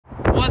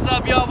What's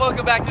up, y'all?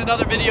 Welcome back to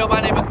another video.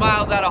 My name is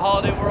Miles out of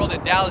Holiday World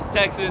in Dallas,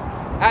 Texas.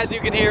 As you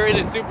can hear, it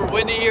is super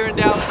windy here in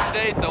Dallas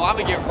today, so I'm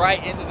gonna get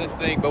right into this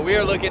thing. But we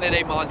are looking at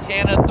a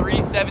Montana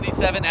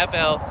 377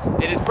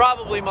 FL. It is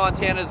probably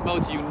Montana's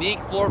most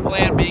unique floor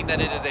plan, being that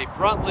it is a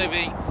front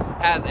living,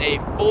 has a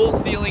full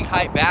ceiling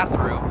height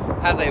bathroom,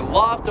 has a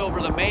loft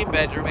over the main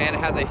bedroom, and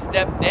has a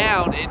step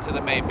down into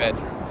the main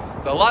bedroom.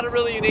 So a lot of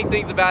really unique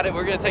things about it.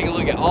 We're gonna take a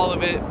look at all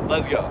of it.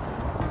 Let's go.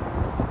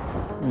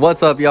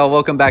 What's up, y'all?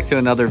 Welcome back to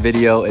another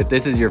video. If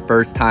this is your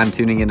first time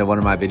tuning into one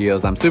of my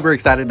videos, I'm super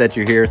excited that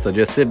you're here. So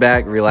just sit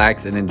back,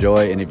 relax, and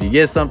enjoy. And if you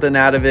get something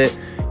out of it,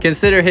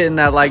 consider hitting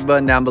that like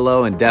button down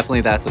below and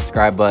definitely that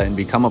subscribe button.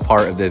 Become a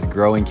part of this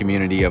growing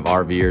community of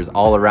RVers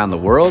all around the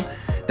world.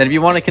 Then if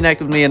you want to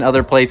connect with me in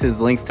other places,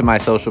 links to my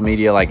social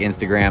media like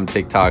Instagram,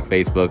 TikTok,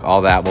 Facebook,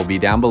 all that will be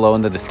down below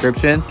in the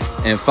description.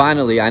 And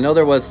finally, I know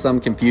there was some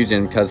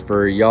confusion because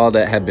for y'all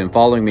that have been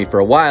following me for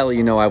a while,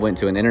 you know I went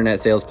to an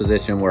internet sales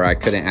position where I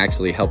couldn't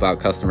actually help out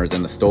customers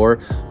in the store.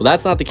 Well,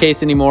 that's not the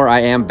case anymore.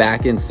 I am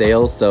back in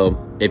sales.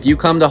 So if you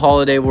come to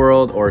Holiday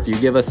World or if you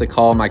give us a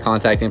call, my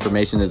contact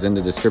information is in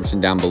the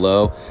description down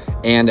below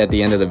and at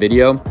the end of the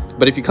video.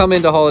 But if you come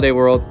into Holiday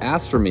World,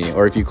 ask for me,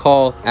 or if you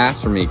call, ask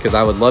for me, because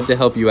I would love to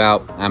help you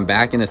out. I'm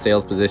back in a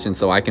sales position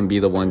so I can be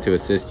the one to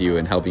assist you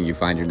in helping you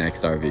find your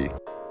next RV.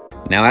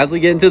 Now, as we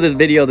get into this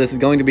video, this is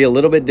going to be a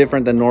little bit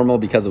different than normal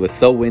because it was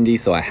so windy,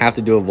 so I have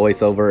to do a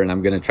voiceover, and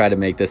I'm going to try to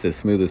make this as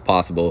smooth as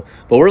possible.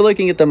 But we're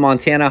looking at the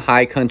Montana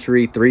High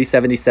Country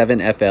 377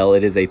 FL.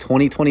 It is a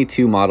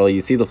 2022 model. You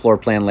see the floor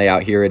plan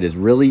layout here. It is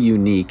really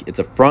unique. It's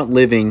a front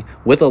living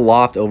with a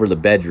loft over the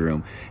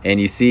bedroom.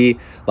 And you see,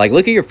 like,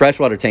 look at your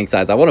freshwater tank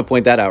size. I want to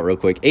point that out real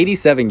quick.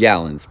 87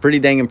 gallons. Pretty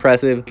dang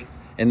impressive.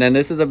 And then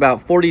this is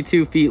about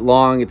 42 feet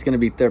long. It's going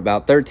to be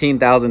about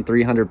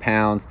 13,300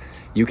 pounds.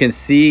 You can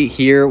see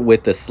here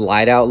with the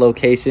slide out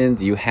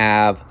locations, you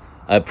have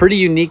a pretty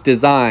unique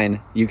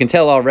design. You can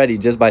tell already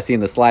just by seeing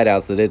the slide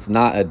outs that it's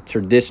not a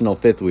traditional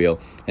fifth wheel.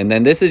 And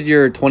then this is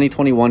your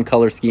 2021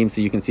 color scheme,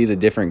 so you can see the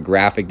different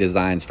graphic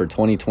designs for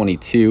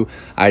 2022.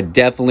 I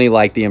definitely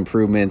like the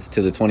improvements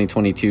to the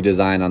 2022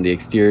 design on the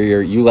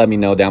exterior. You let me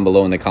know down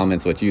below in the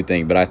comments what you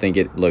think, but I think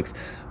it looks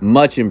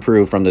much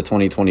improved from the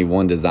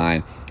 2021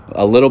 design.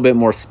 A little bit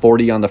more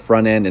sporty on the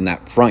front end, and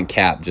that front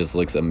cap just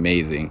looks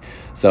amazing.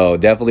 So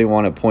definitely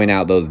want to point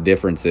out those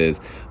differences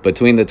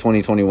between the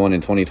 2021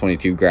 and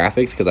 2022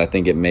 graphics, because I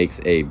think it makes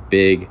a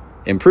big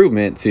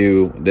improvement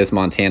to this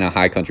Montana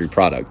High Country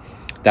product.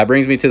 That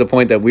brings me to the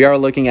point that we are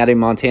looking at a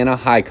Montana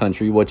High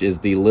Country, which is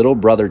the little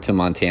brother to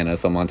Montana.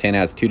 So Montana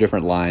has two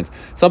different lines.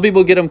 Some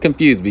people get them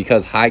confused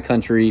because High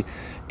Country,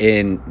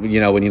 in, you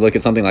know, when you look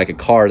at something like a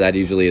car, that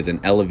usually is an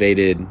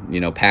elevated, you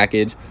know,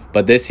 package.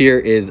 But this here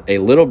is a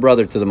little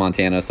brother to the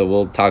Montana, so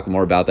we'll talk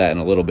more about that in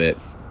a little bit.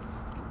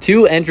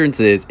 Two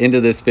entrances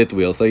into this fifth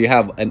wheel. So you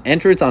have an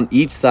entrance on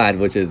each side,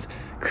 which is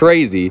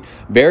crazy,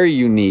 very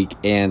unique,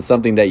 and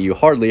something that you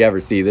hardly ever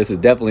see. This is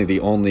definitely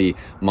the only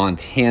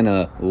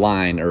Montana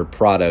line or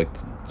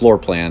product floor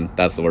plan,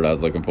 that's the word I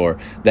was looking for,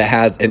 that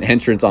has an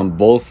entrance on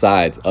both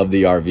sides of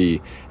the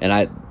RV. And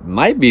I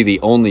might be the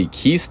only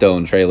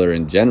Keystone trailer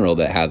in general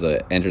that has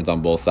an entrance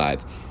on both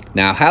sides.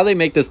 Now, how they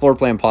make this floor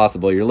plan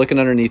possible, you're looking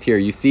underneath here,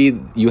 you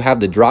see you have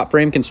the drop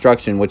frame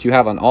construction, which you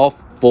have on all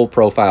full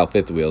profile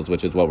fifth wheels,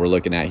 which is what we're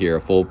looking at here,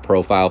 a full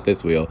profile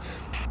fifth wheel.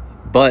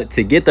 But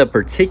to get the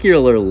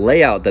particular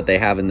layout that they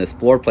have in this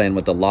floor plan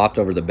with the loft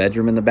over the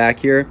bedroom in the back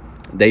here,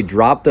 they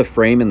drop the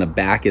frame in the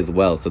back as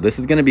well. So this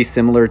is going to be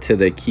similar to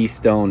the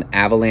Keystone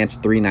Avalanche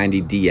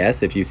 390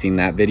 DS, if you've seen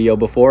that video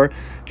before.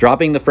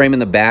 Dropping the frame in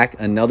the back.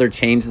 Another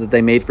change that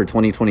they made for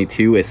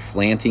 2022 is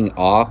slanting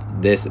off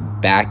this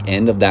back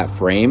end of that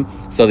frame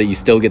so that you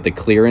still get the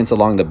clearance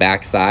along the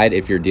back side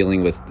if you're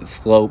dealing with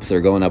slopes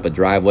or going up a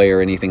driveway or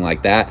anything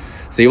like that.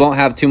 So you won't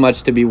have too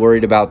much to be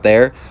worried about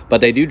there. But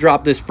they do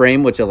drop this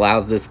frame, which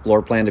allows this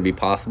floor plan to be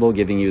possible,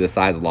 giving you the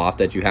size loft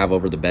that you have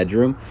over the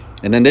bedroom.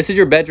 And then this is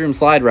your bedroom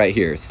slide right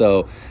here.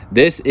 So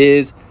this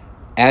is,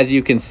 as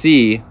you can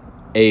see,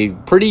 a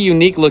pretty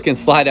unique looking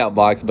slide out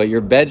box, but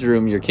your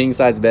bedroom, your king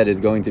size bed, is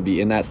going to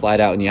be in that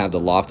slide out, and you have the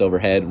loft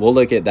overhead. We'll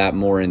look at that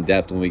more in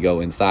depth when we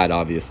go inside,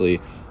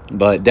 obviously,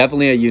 but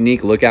definitely a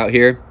unique look out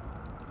here.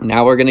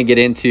 Now we're going to get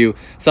into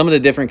some of the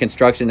different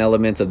construction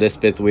elements of this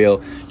fifth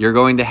wheel. You're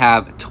going to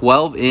have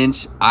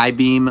 12-inch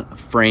I-beam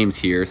frames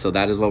here. So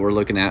that is what we're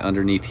looking at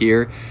underneath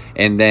here.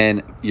 And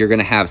then you're going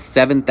to have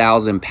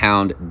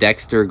 7,000-pound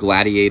Dexter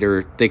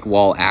Gladiator thick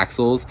wall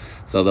axles.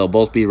 So they'll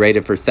both be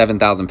rated for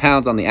 7,000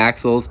 pounds on the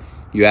axles.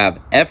 You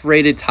have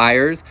F-rated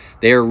tires.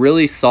 They are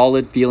really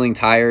solid feeling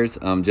tires.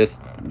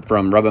 Just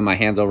from rubbing my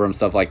hands over them,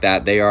 stuff like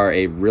that, they are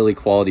a really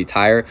quality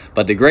tire.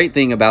 But the great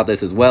thing about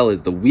this as well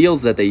is the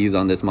wheels that they use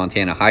on this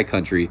Montana High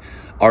Country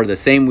are the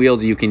same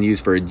wheels you can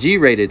use for a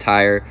G-rated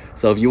tire.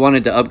 So if you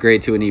wanted to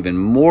upgrade to an even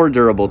more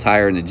durable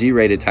tire and a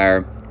G-rated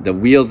tire, the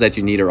wheels that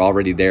you need are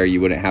already there. You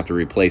wouldn't have to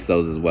replace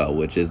those as well,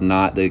 which is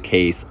not the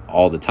case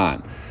all the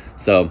time.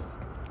 So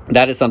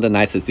That is something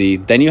nice to see.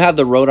 Then you have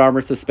the Road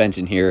Armor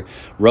suspension here.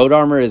 Road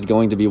Armor is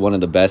going to be one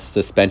of the best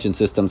suspension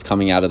systems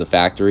coming out of the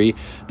factory.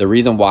 The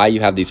reason why you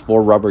have these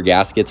 4 rubber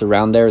gaskets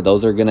around there,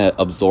 those are going to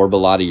absorb a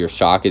lot of your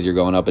shock as you're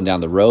going up and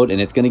down the road,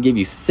 and it's going to give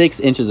you 6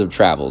 inches of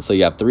travel. So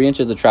you have 3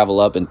 inches of travel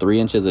up and 3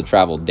 inches of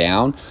travel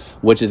down,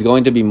 which is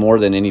going to be more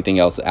than anything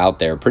else out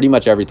there. Pretty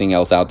much everything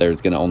else out there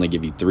is going to only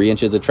give you 3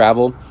 inches of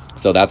travel.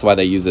 So that's why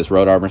they use this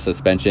Road Armor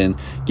suspension,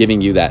 giving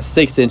you that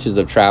 6 inches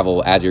of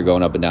travel as you're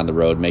going up and down the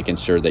road, making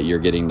sure that you're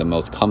getting the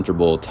most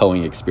comfortable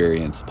towing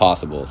experience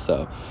possible.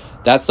 So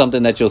that's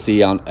something that you'll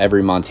see on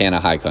every Montana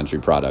high country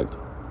product.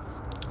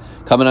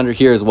 Coming under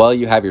here as well,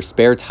 you have your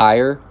spare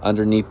tire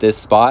underneath this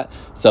spot.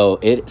 So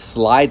it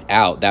slides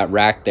out. That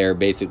rack there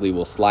basically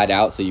will slide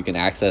out so you can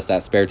access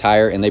that spare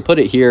tire. And they put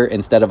it here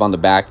instead of on the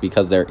back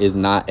because there is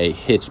not a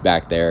hitch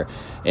back there.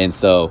 And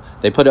so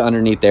they put it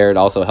underneath there. It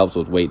also helps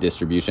with weight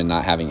distribution,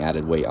 not having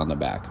added weight on the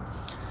back.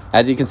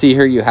 As you can see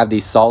here, you have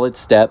these solid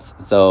steps.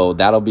 So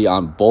that'll be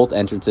on both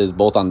entrances,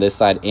 both on this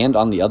side and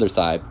on the other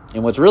side.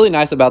 And what's really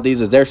nice about these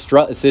is they're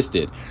strut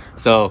assisted.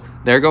 So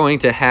they're going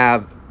to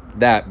have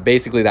that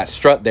basically that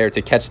strut there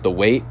to catch the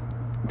weight.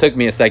 It took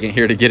me a second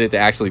here to get it to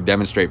actually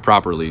demonstrate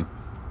properly,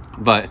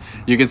 but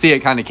you can see it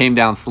kind of came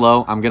down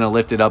slow. I'm going to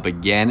lift it up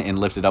again and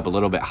lift it up a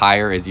little bit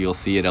higher. As you'll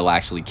see, it'll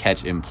actually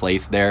catch in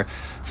place there.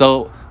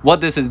 So what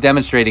this is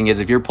demonstrating is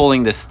if you're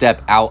pulling this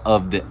step out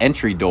of the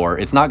entry door,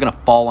 it's not going to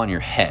fall on your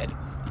head,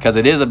 because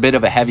it is a bit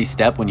of a heavy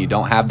step when you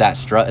don't have that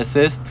strut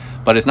assist,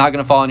 but it's not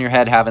going to fall on your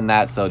head having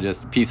that. So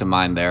just peace of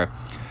mind there.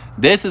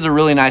 This is a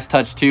really nice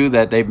touch too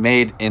that they've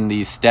made in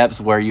these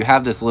steps, where you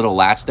have this little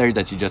latch there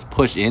that you just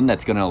push in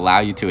that's going to allow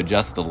you to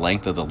adjust the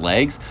length of the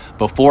legs.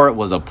 Before, it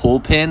was a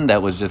pull pin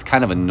that was just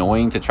kind of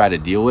annoying to try to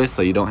deal with,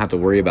 so you don't have to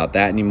worry about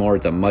that anymore.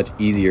 It's a much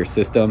easier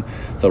system,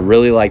 so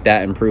really like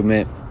that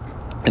improvement.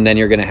 And then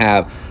you're going to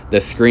have the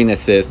screen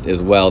assist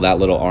as well, that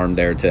little arm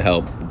there to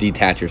help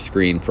detach your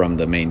screen from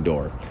the main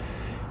door.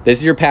 This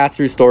is your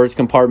pass-through storage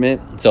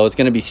compartment. So it's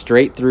going to be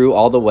straight through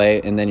all the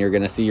way, and then you're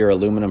going to see your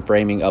aluminum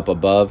framing up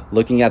above.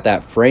 Looking at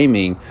that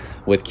framing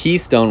with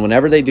Keystone,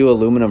 whenever they do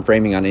aluminum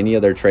framing on any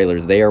of their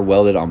trailers, they are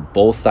welded on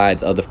both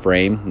sides of the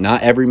frame.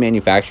 Not every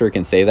manufacturer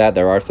can say that.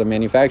 There are some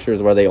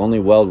manufacturers where they only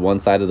weld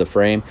one side of the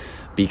frame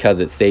because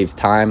it saves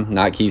time.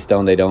 Not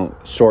Keystone. They don't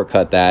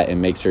shortcut that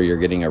and make sure you're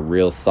getting a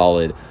real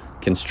solid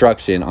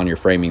construction on your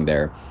framing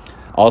there.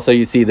 Also,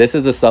 you see this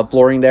is a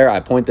subflooring there.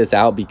 I point this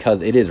out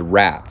because it is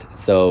wrapped.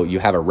 So you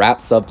have a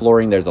wrapped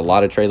subflooring. There's a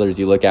lot of trailers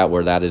you look at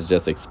where that is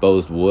just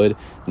exposed wood.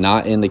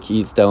 Not in the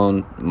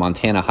Keystone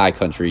Montana high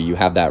country. You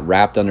have that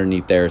wrapped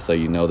underneath there, so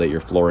you know that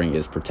your flooring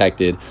is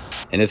protected.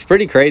 And it's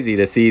pretty crazy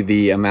to see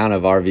the amount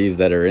of RVs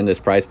that are in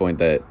this price point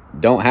that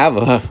don't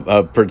have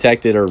a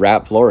protected or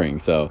wrapped flooring.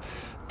 So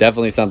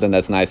definitely something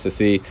that's nice to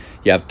see.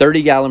 You have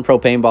 30-gallon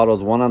propane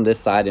bottles, one on this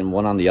side and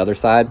one on the other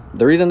side.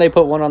 The reason they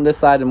put one on this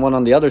side and one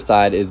on the other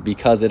side is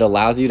because it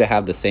allows you to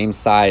have the same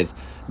size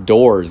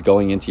doors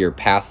going into your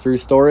pass-through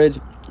storage,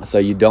 so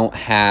you don't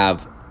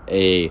have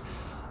a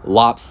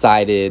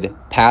lopsided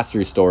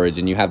pass-through storage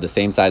and you have the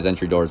same size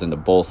entry doors into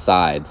both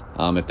sides.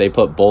 If they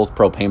put both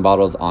propane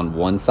bottles on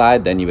one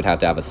side, then you would have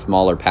to have a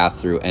smaller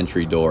pass-through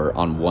entry door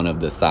on one of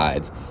the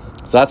sides.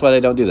 So that's why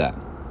they don't do that.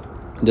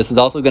 This is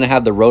also going to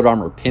have the Road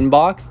Armor pin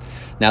box.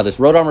 Now this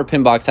Road Armor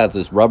pin box has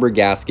this rubber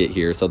gasket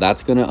here, so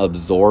that's going to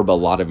absorb a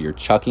lot of your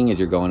chucking as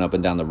you're going up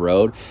and down the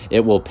road.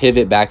 It will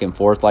pivot back and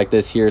forth like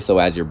this here, so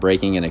as you're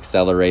braking and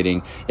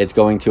accelerating, it's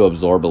going to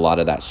absorb a lot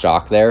of that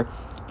shock there.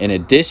 In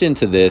addition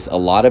to this, a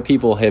lot of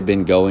people have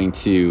been going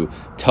to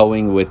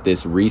towing with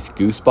this Reese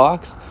Goose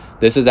box.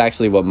 This is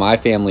actually what my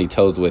family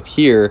tows with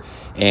here,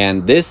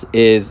 and this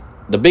is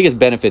the biggest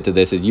benefit to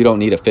this is you don't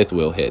need a fifth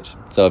wheel hitch.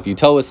 So if you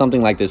tow with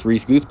something like this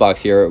Reese Goose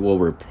box here, it will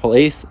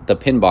replace the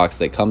pin box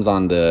that comes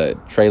on the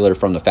trailer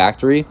from the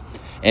factory,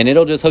 and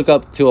it'll just hook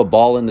up to a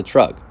ball in the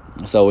truck.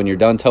 So when you're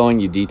done towing,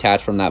 you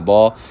detach from that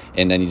ball,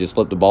 and then you just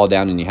flip the ball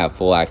down and you have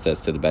full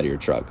access to the bed of your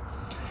truck.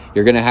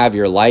 You're going to have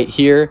your light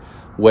here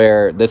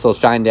where this will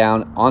shine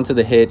down onto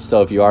the hitch.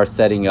 So if you are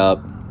setting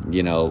up,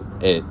 you know,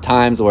 at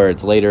times where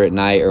it's later at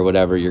night or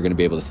whatever, you're going to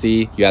be able to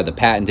see. You have the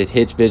patented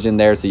hitch vision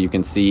there, so you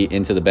can see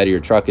into the bed of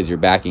your truck as you're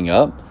backing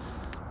up.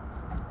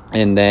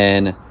 And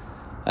then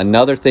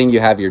another thing, you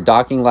have your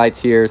docking lights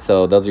here.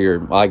 So those are your,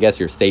 well, I guess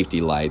your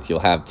safety lights. You'll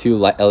have two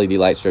LED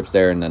light strips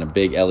there and then a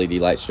big LED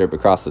light strip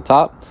across the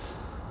top.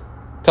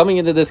 Coming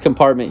into this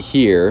compartment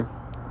here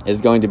is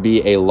going to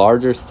be a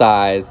larger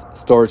size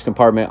storage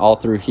compartment all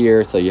through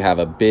here. So you have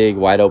a big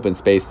wide open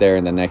space there,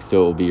 and then next to it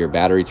will be your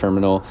battery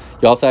terminal.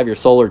 You also have your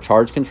solar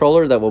charge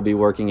controller that will be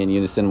working in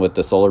unison with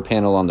the solar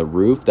panel on the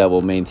roof that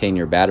will maintain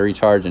your battery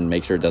charge and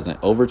make sure it doesn't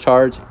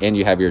overcharge. And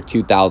you have your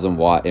 2000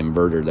 watt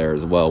inverter there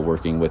as well,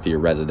 working with your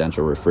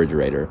residential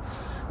refrigerator.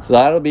 So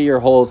that'll be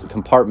your whole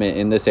compartment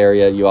in this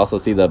area. You also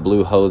see the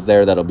blue hose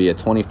there. That'll be a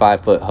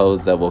 25-foot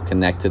hose that will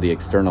connect to the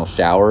external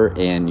shower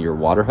and your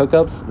water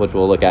hookups, which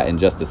we'll look at in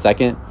just a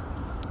second.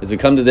 As we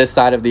come to this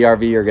side of the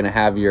RV, you're going to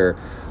have your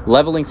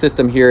leveling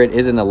system here. It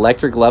is an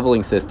electric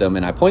leveling system,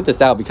 and I point this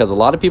out because a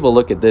lot of people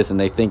look at this and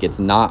they think it's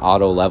not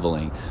auto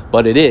leveling,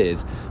 but it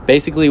is,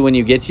 basically when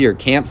you get to your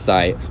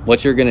campsite,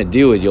 what you're gonna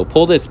do is you'll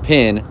pull this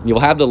pin, you'll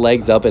have the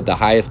legs up at the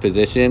highest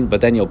position,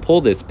 but then you'll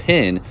pull this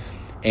pin,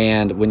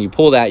 and when you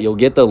pull that, you'll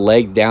get the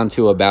legs down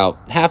to about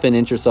half an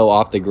inch or so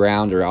off the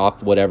ground or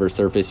off whatever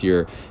surface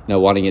you're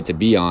wanting it to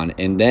be on.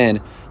 And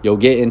then you'll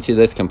get into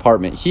this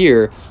compartment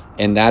here,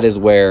 and that is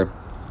where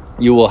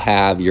you will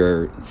have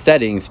your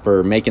settings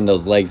for making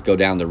those legs go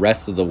down the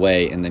rest of the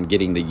way and then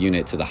getting the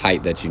unit to the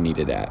height that you need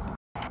it at.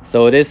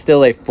 So it is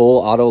still a full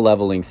auto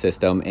leveling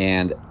system,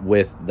 and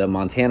with the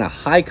Montana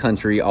high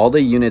country, all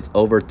the units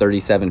over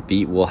 37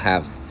 feet will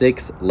have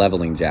 6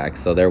 leveling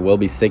jacks. So there will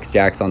be 6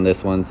 jacks on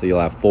this one. So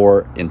you'll have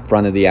 4 in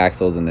front of the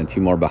axles and then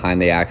 2 more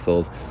behind the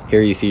axles.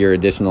 Here you see your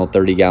additional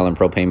 30-gallon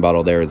propane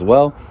bottle there as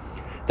well.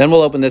 Then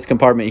we'll open this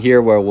compartment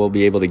here where we'll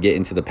be able to get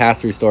into the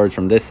pass-through storage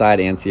from this side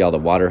and see all the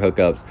water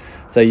hookups.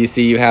 So you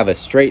see you have a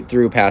straight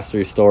through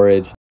pass-through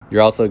storage.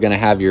 You're also going to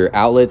have your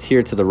outlets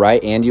here to the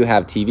right, and you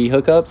have TV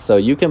hookups. So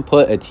you can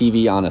put a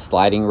TV on a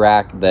sliding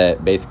rack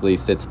that basically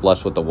sits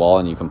flush with the wall,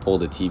 and you can pull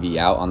the TV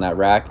out on that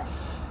rack.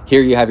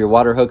 Here you have your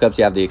water hookups.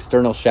 You have the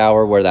external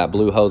shower where that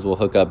blue hose will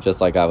hook up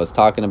just like I was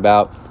talking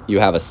about.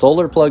 You have a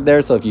solar plug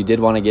there, so if you did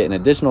want to get an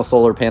additional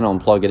solar panel and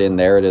plug it in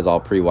there, it is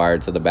all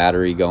pre-wired to the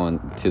battery going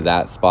to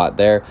that spot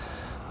there.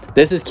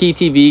 This is Key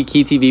TV.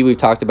 Key TV we've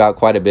talked about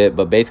quite a bit,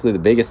 but basically the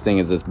biggest thing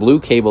is this blue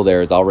cable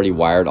there is already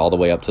wired all the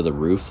way up to the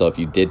roof. So if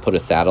you did put a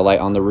satellite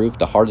on the roof,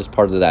 the hardest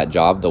part of that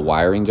job, the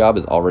wiring job,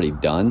 is already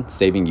done,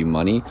 saving you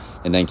money.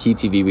 And then Key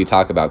TV we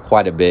talk about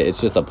quite a bit. It's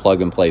just a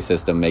plug and play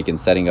system, making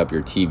setting up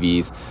your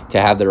TVs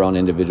to have their own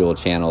individual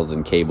channels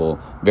and cable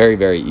very,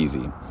 very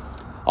easy.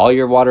 All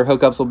your water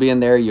hookups will be in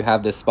there. You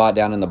have this spot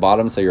down in the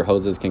bottom so your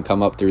hoses can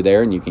come up through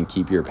there, and you can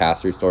keep your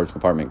pass-through storage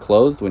compartment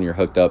closed when you're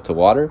hooked up to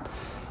water.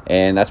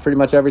 And that's pretty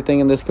much everything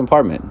in this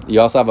compartment.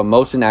 You also have a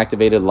motion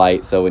activated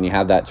light, so when you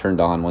have that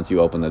turned on, once you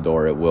open the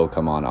door, it will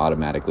come on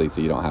automatically,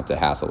 so you don't have to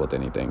hassle with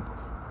anything.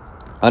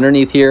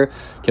 Underneath here,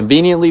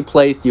 conveniently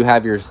placed, you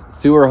have your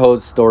sewer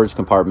hose storage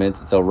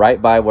compartments. So right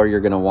by where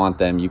you're going to want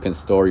them, you can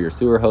store your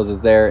sewer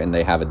hoses there, and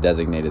they have a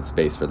designated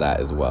space for that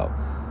as well.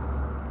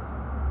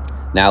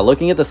 Now,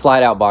 looking at the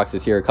slide out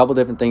boxes here, a couple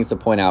different things to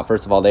point out.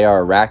 First of all, they are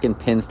a rack and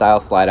pin style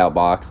slide out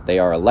box. They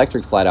are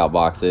electric slide out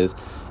boxes,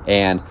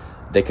 and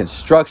the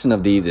construction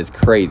of these is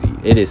crazy.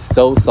 It is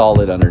so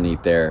solid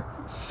underneath there.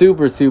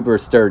 Super, super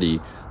sturdy.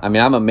 I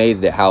mean, I'm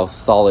amazed at how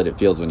solid it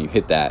feels when you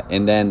hit that.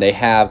 And then they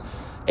have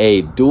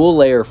a dual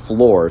layer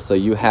floor. So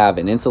you have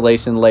an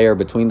insulation layer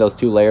between those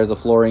 2 layers of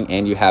flooring,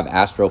 and you have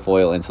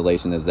astrofoil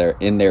insulation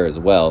in there as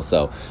well.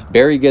 So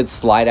very good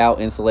slide out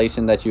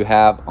insulation that you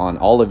have on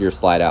all of your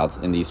slide outs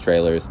in these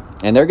trailers.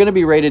 And they're going to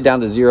be rated down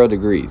to 0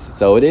 degrees.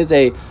 So it is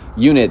a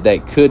unit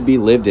that could be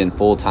lived in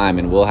full time,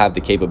 and will have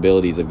the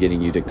capabilities of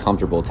getting you to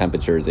comfortable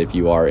temperatures if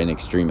you are in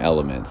extreme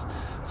elements.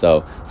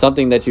 So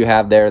something that you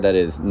have there that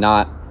is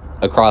not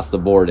across the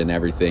board in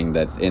everything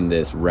that's in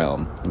this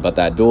realm. But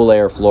that dual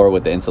layer floor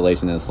with the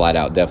insulation and the slide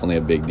out, definitely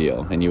a big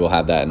deal. And you will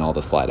have that in all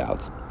the slide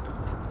outs.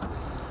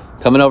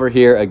 Coming over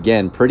here,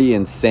 again, pretty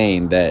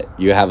insane that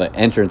you have an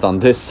entrance on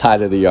this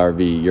side of the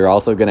RV. You're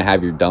also going to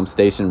have your dump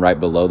station right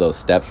below those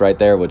steps right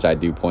there, which I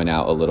do point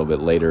out a little bit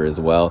later as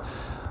well.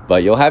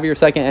 But you'll have your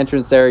second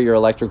entrance there, your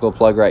electrical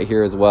plug right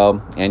here as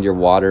well, and your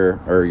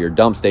water or your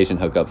dump station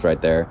hookups right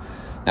there.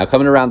 Now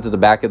coming around to the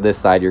back of this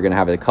side, you're going to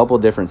have a couple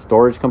different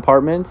storage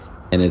compartments.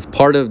 And as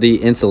part of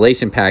the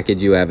insulation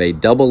package, you have a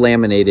double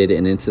laminated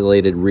and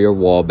insulated rear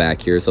wall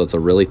back here. So it's a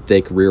really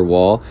thick rear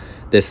wall.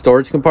 This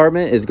storage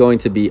compartment is going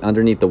to be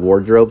underneath the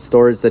wardrobe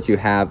storage that you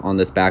have on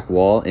this back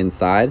wall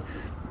inside.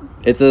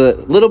 It's a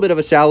little bit of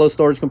a shallow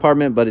storage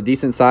compartment, but a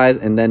decent size.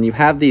 And then you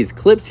have these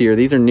clips here.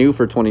 These are new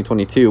for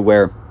 2022,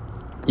 where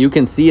you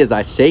can see as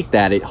I shake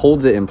that, it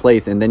holds it in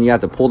place, and then you have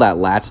to pull that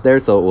latch there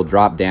so it will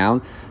drop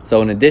down.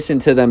 So in addition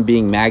to them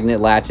being magnet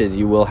latches,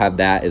 you will have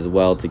that as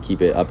well to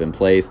keep it up in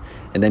place.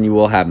 And then you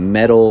will have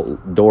metal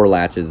door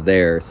latches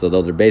there. So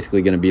those are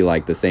basically going to be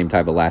like the same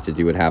type of latches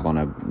you would have on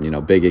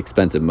a big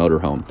expensive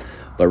motorhome,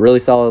 but really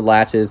solid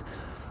latches.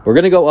 We're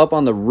going to go up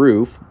on the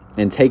roof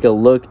and take a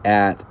look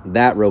at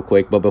that real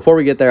quick. But before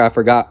we get there, I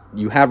forgot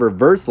you have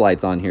reverse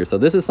lights on here. So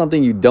this is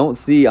something you don't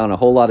see on a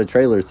whole lot of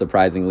trailers,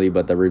 surprisingly.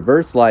 But the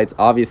reverse lights,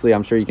 obviously,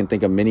 I'm sure you can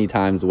think of many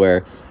times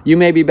where you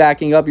may be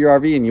backing up your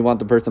RV and you want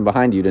the person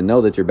behind you to know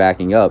that you're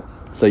backing up.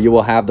 So you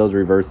will have those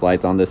reverse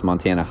lights on this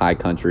Montana high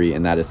country,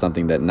 and that is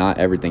something that not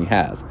everything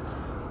has.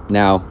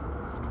 Now,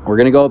 we're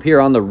going to go up here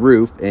on the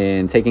roof,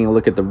 and taking a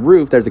look at the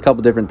roof, there's a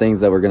couple different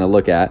things that we're going to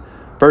look at.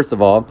 First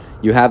of all,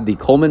 you have the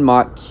Coleman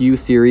Mach Q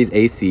Series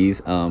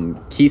ACs.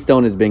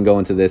 Keystone has been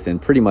going to this in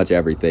pretty much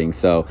everything.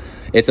 So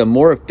it's a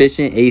more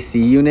efficient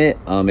AC unit.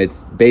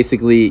 It's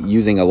basically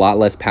using a lot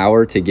less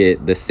power to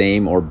get the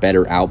same or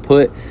better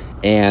output.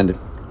 And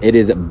it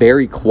is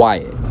very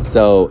quiet.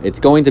 So it's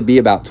going to be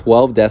about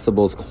 12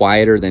 decibels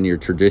quieter than your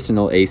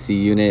traditional AC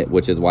unit,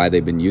 which is why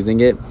they've been using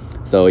it.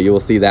 So you will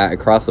see that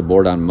across the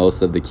board on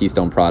most of the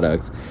Keystone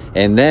products.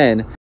 And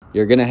then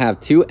You're going to have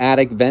 2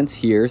 attic vents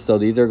here. So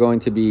these are going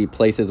to be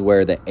places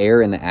where the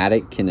air in the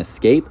attic can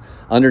escape.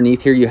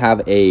 Underneath here, you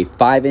have a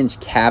 5-inch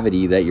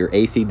cavity that your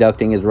AC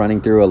ducting is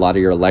running through. A lot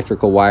of your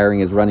electrical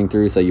wiring is running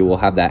through. So you will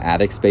have that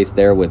attic space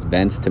there with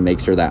vents to make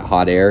sure that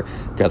hot air,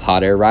 because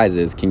hot air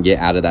rises, can get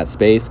out of that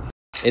space.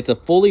 It's a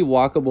fully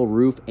walkable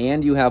roof,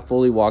 and you have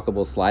fully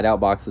walkable slide out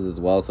boxes as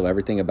well. So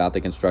everything about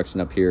the construction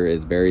up here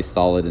is very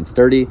solid and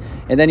sturdy.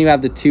 And then you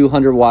have the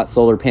 200-watt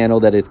solar panel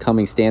that is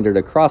coming standard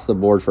across the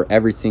board for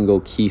every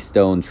single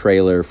Keystone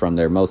trailer, from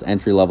their most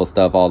entry-level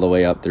stuff all the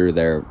way up through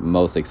their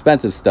most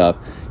expensive stuff.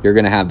 You're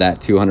going to have that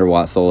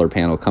 200-watt solar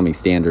panel coming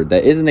standard.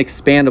 That is an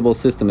expandable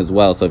system as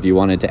well. So if you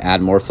wanted to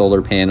add more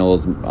solar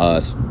panels,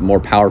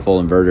 more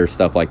powerful inverters,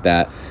 stuff like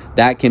that,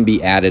 that can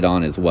be added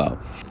on as well.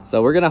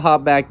 So we're going to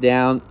hop back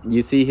down.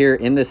 You see here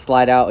in this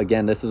slide out,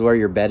 again, this is where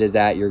your bed is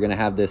at. You're going to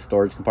have this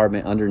storage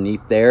compartment underneath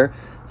there.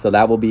 So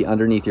that will be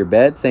underneath your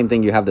bed. Same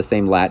thing, you have the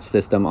same latch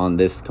system on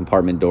this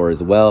compartment door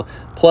as well.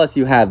 Plus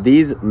you have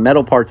these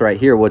metal parts right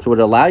here, which would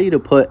allow you to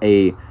put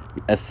a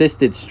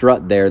assisted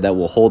strut there that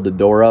will hold the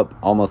door up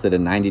almost at a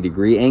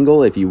 90-degree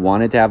angle if you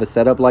wanted to have a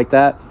setup like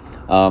that.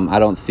 I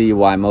don't see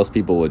why most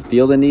people would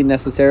feel the need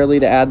necessarily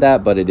to add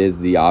that, but it is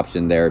the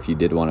option there if you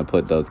did want to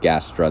put those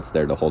gas struts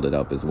there to hold it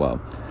up as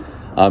well.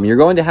 You're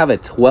going to have a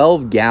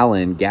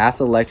 12-gallon gas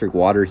electric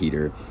water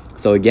heater.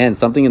 So again,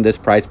 something in this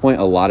price point,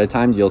 a lot of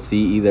times you'll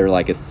see either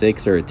like a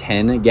 6 or a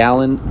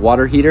 10-gallon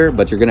water heater,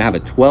 but you're going to have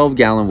a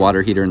 12-gallon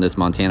water heater in this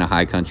Montana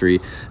high country.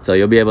 So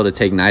you'll be able to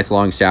take nice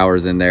long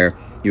showers in there.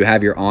 You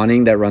have your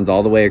awning that runs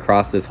all the way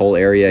across this whole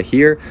area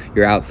here.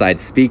 Your outside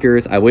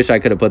speakers. I wish I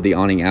could have put the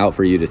awning out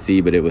for you to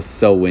see, but it was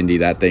so windy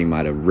that thing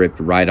might have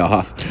ripped right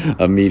off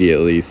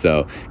immediately.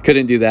 So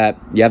couldn't do that.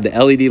 You have the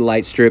LED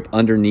light strip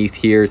underneath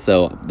here.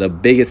 So the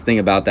biggest thing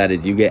about that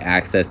is you get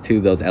access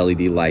to those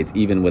LED lights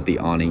even with the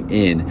awning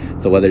in.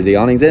 So whether the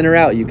awning's in or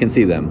out, you can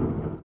see them.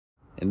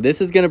 And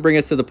this is going to bring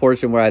us to the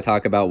portion where I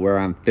talk about where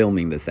I'm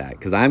filming this at,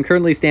 because I'm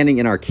currently standing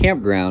in our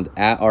campground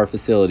at our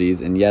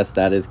facilities. And yes,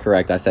 that is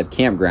correct. I said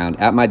campground.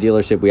 At my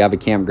dealership, we have a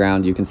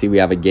campground. You can see we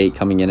have a gate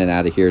coming in and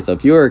out of here. So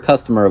if you're a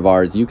customer of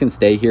ours, you can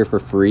stay here for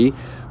free.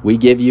 We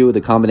give you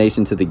the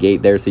combination to the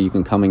gate there so you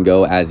can come and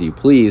go as you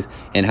please.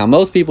 And how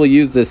most people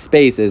use this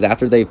space is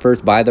after they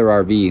first buy their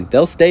RV,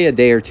 they'll stay a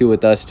day or two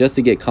with us just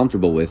to get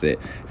comfortable with it.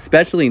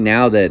 Especially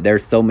now that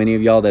there's so many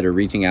of y'all that are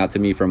reaching out to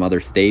me from other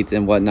states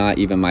and whatnot.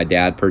 Even my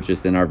dad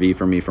purchased an RV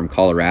for me from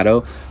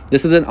Colorado.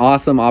 This is an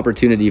awesome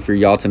opportunity for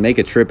y'all to make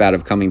a trip out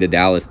of coming to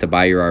Dallas to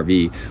buy your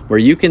RV, where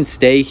you can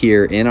stay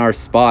here in our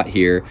spot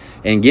here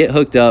and get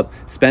hooked up,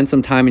 spend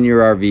some time in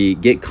your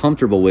RV, get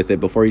comfortable with it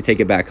before you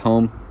take it back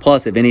home.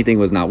 Plus, if anything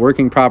was not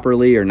working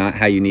properly or not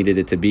how you needed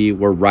it to be,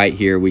 we're right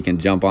here. We can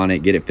jump on it,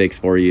 get it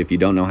fixed for you. If you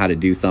don't know how to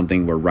do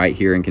something, we're right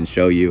here and can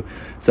show you.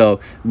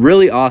 So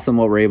really awesome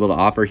what we're able to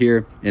offer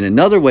here. And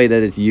another way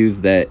that it's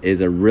used that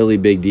is a really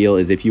big deal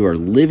is if you are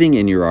living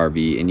in your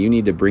RV and you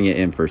need to bring it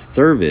in for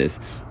service,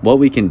 what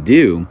we can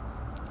do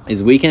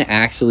is we can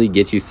actually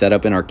get you set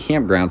up in our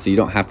campground so you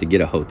don't have to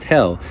get a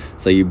hotel.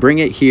 So you bring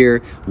it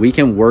here, we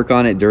can work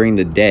on it during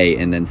the day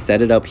and then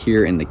set it up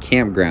here in the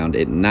campground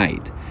at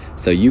night.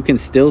 So you can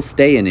still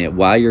stay in it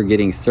while you're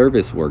getting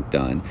service work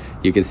done.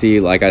 You can see,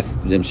 like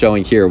I'm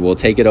showing here, we'll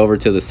take it over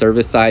to the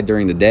service side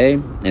during the day,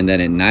 and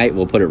then at night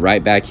we'll put it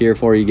right back here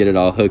for you, get it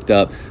all hooked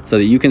up so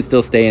that you can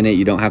still stay in it.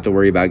 You don't have to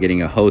worry about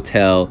getting a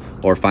hotel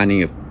or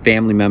finding a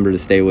family member to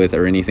stay with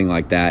or anything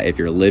like that if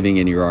you're living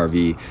in your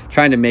RV.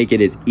 Trying to make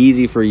it as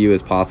easy for you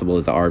as possible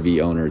as an RV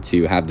owner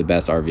to have the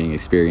best RVing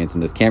experience.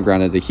 And this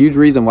campground is a huge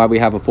reason why we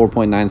have a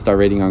 4.9 star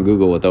rating on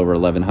Google with over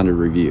 1,100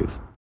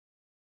 reviews.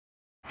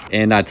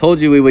 And I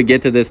told you we would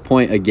get to this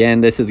point again.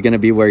 This is going to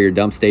be where your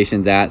dump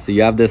station's at. So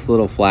you have this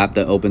little flap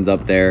that opens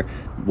up there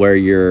where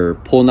your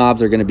pull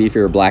knobs are going to be for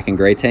your black and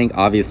gray tank.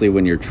 Obviously,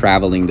 when you're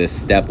traveling, this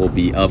step will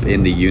be up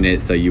in the unit,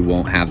 so you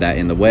won't have that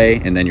in the way.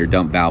 And then your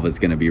dump valve is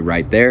going to be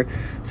right there.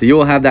 So you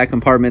will have that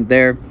compartment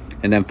there.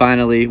 And then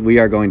finally, we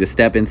are going to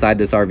step inside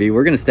this RV.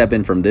 We're going to step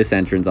in from this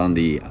entrance on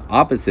the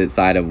opposite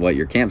side of what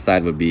your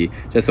campsite would be,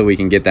 just so we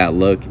can get that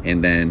look.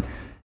 And then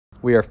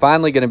we are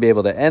finally going to be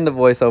able to end the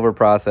voiceover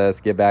process,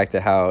 get back to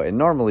how it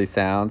normally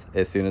sounds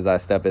as soon as I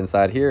step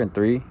inside here in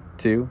 3,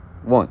 2,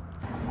 1.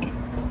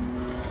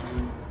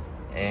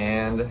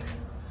 And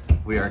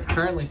we are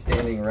currently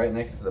standing right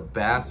next to the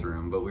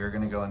bathroom, but we are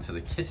going to go into the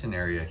kitchen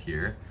area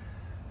here,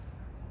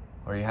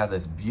 where you have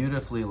this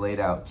beautifully laid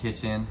out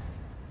kitchen.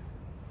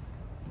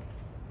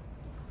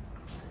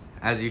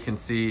 As you can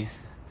see,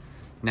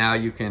 now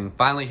you can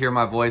finally hear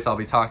my voice. I'll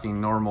be talking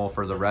normal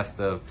for the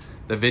rest of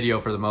the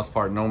video for the most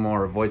part, no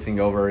more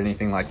voicing over or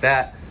anything like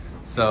that.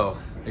 So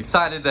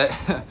excited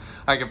that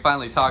I can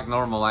finally talk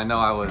normal. I know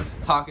I was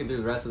talking through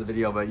the rest of the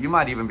video, but you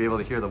might even be able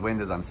to hear the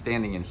wind as I'm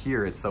standing in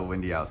here. It's so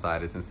windy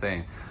outside, it's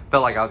insane.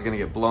 Felt like I was gonna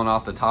get blown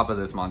off the top of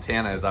this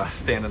Montana as I was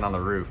standing on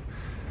the roof.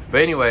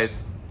 But anyways,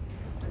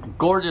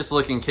 gorgeous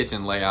looking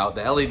kitchen layout.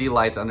 The LED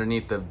lights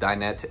underneath the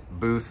dinette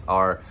booth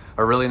are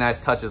a really nice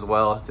touch as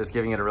well, just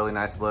giving it a really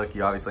nice look.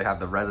 You obviously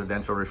have the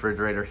residential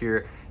refrigerator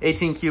here,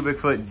 18 cubic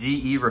foot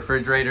GE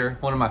refrigerator.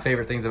 One of my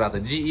favorite things about the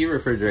GE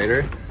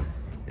refrigerator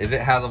is it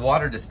has a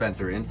water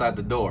dispenser inside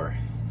the door.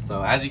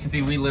 So as you can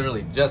see, we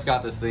literally just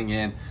got this thing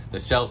in.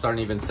 The shelves aren't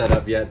even set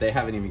up yet. They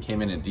haven't even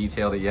came in and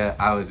detailed it yet.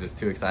 I was just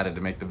too excited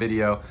to make the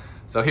video.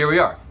 So here we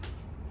are.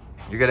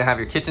 You're gonna have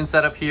your kitchen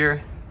set up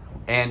here,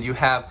 and you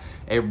have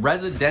a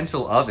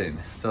residential oven.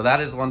 So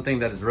that is one thing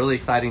that is really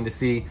exciting to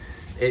see,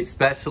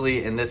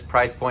 especially in this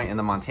price point in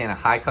the Montana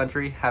high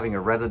country, having a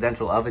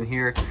residential oven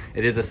here.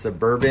 It is a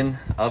suburban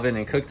oven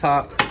and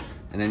cooktop.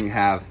 And then you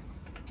have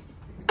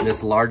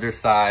this larger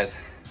size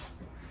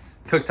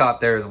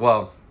cooktop there as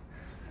well.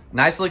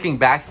 Nice looking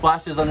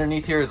backsplashes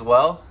underneath here as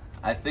well.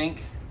 I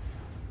think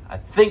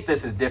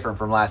this is different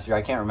from last year.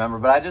 I can't remember,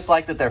 but I just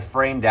like that they're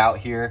framed out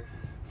here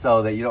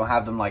so that you don't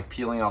have them like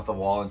peeling off the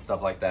wall and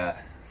stuff like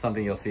that.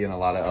 Something you'll see in a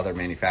lot of other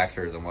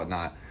manufacturers and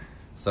whatnot.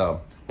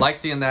 So like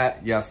seeing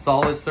that. You have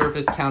solid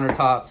surface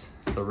countertops,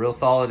 so real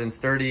solid and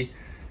sturdy.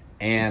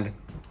 And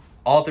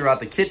all throughout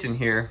the kitchen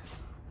here,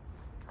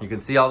 you can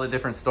see all the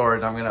different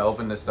storage. I'm gonna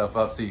open this stuff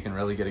up so you can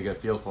really get a good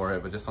feel for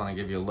it, but just wanna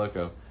give you a look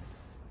of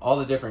all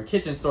the different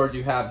kitchen storage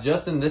you have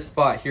just in this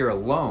spot here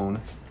alone.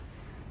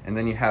 And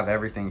then you have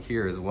everything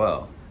here as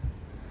well.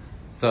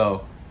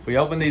 So if we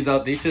open these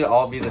up, these should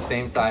all be the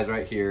same size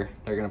right here.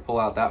 They're gonna pull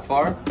out that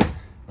far.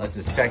 Let's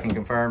just check and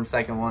confirm.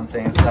 Second one,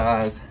 same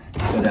size.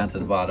 Go down to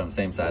the bottom,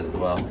 same size as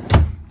well. So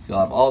you'll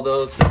have all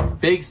those.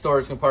 Big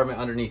storage compartment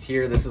underneath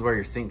here. This is where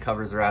your sink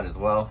covers are at as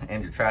well,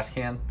 and your trash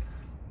can.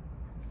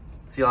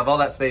 So you'll have all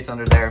that space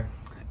under there.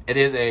 It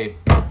is a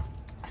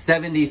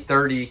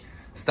 70-30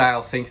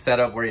 style sink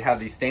setup where you have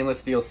these stainless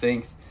steel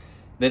sinks.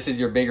 This is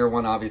your bigger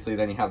one, obviously.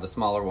 Then you have the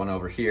smaller one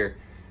over here.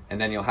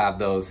 And then you'll have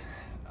those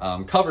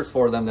covers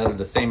for them that are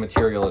the same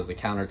material as the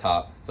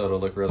countertop. So it'll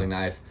look really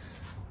nice.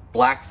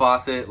 Black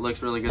faucet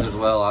looks really good as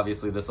well.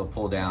 Obviously this will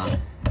pull down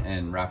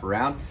and wrap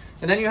around.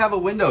 And then you have a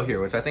window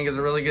here, which I think is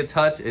a really good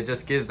touch. It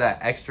just gives that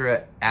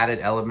extra added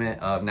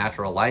element of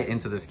natural light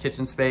into this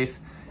kitchen space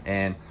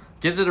and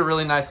gives it a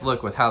really nice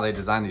look with how they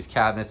design these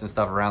cabinets and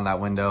stuff around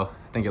that window.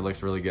 I think it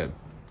looks really good.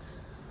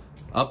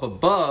 Up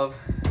above,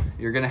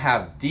 you're gonna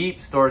have deep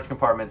storage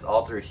compartments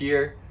all through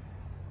here.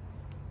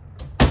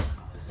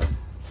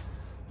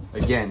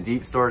 Again,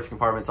 deep storage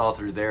compartments all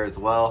through there as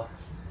well.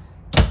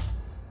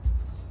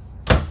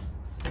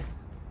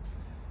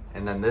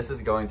 And then this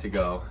is going to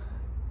go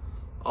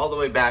all the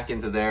way back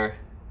into there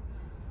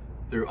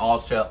through all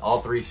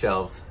three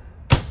shelves.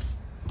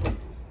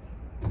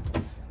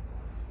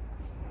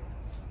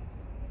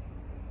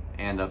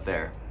 And up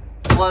there.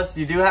 Plus,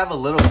 you do have a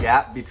little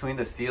gap between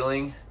the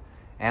ceiling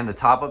and the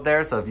top up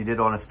there. So if you did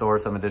want to store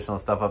some additional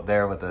stuff up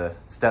there with the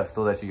step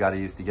stool that you got to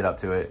use to get up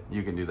to it,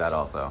 you can do that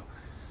also.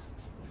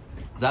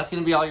 So that's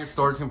going to be all your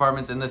storage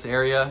compartments in this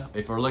area.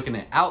 If we're looking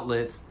at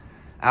outlets,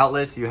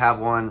 you have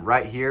one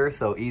right here,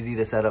 so easy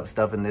to set up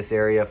stuff in this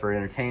area for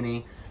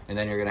entertaining. And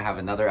then you're gonna have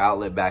another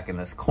outlet back in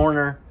this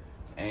corner,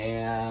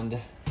 and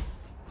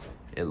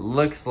it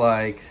looks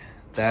like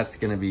that's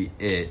gonna be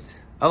it.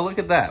 Oh, look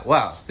at that.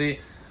 Wow. See,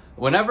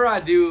 whenever I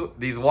do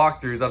these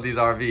walkthroughs of these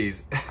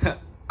RVs,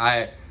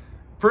 I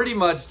pretty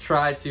much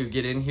try to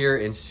get in here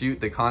and shoot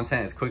the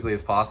content as quickly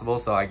as possible,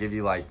 so I give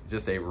you like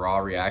just a raw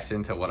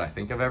reaction to what I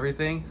think of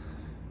everything.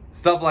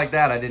 Stuff like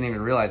that, I didn't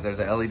even realize there's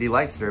a LED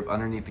light strip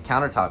underneath the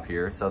countertop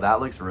here, so that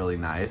looks really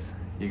nice.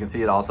 You can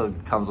see it also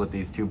comes with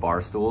these two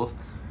bar stools.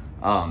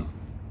 But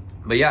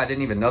yeah, I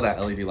didn't even know that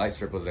LED light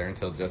strip was there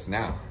until just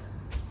now.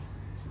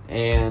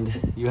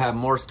 And you have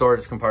more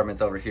storage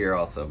compartments over here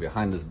also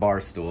behind this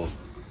bar stool.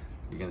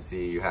 You can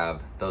see you have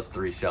those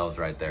three shelves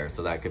right there,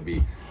 so that could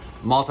be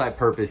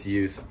multi-purpose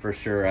use for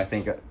sure. I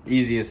think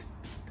easiest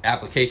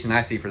application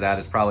I see for that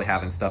is probably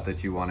having stuff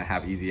that you want to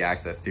have easy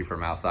access to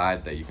from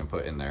outside that you can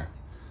put in there.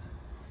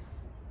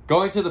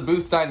 Going to the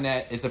booth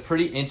dinette, it's a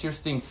pretty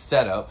interesting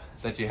setup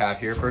that you have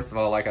here. First of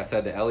all, like I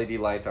said, the LED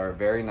lights are a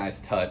very nice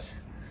touch.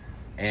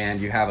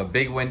 And you have a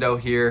big window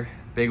here,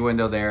 big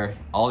window there.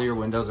 All your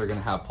windows are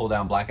gonna have pull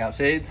down blackout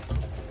shades.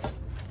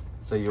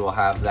 So you will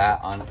have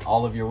that on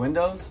all of your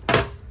windows.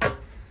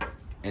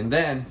 And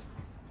then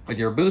with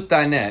your booth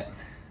dinette,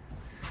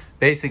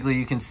 basically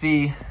you can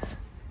see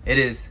it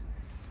is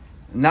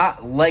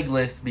not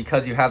legless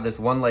because you have this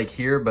one leg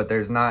here, but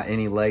there's not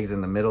any legs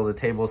in the middle of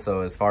the table. So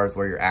as far as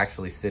where you're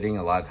actually sitting,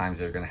 a lot of times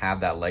you're gonna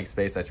have that leg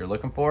space that you're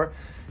looking for.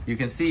 You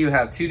can see you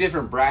have two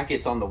different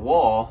brackets on the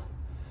wall.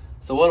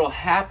 So what'll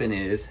happen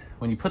is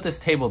when you put this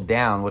table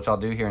down, which I'll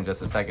do here in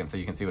just a second so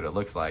you can see what it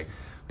looks like.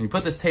 When you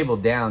put this table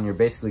down, you're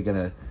basically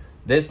gonna,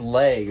 this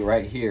leg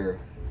right here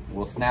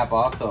will snap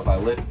off. So if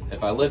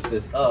I lift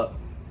this up,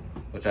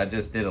 which I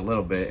just did a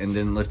little bit and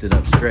didn't lift it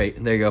up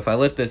straight. There you go. If I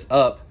lift this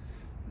up,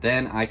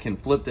 then I can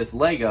flip this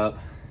leg up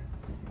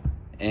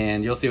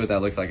and you'll see what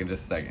that looks like in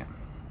just a second.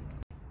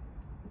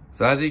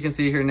 So as you can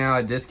see here now,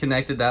 I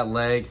disconnected that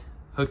leg,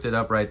 hooked it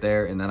up right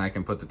there, and then I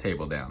can put the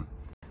table down.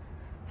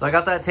 So I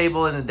got that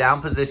table in a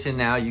down position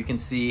now. You can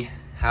see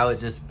how it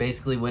just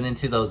basically went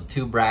into those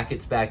two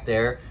brackets back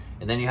there.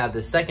 And then you have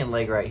the second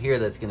leg right here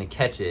that's gonna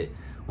catch it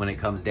when it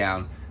comes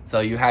down. So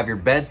you have your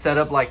bed set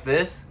up like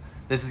this.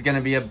 This is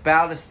gonna be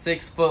about a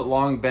 6 foot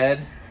long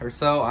bed or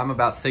so. I'm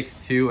about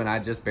 6'2", and I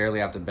just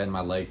barely have to bend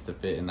my legs to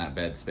fit in that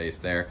bed space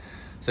there.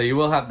 So you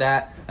will have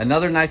that.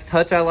 Another nice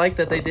touch I like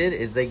that they did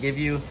is they give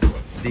you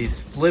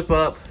these flip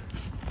up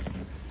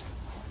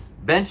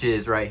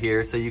benches right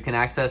here so you can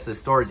access the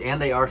storage,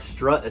 and they are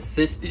strut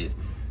assisted.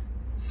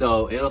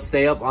 So it'll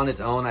stay up on its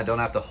own. I don't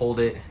have to hold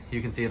it.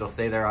 You can see it'll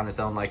stay there on its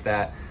own like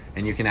that,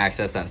 and you can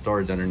access that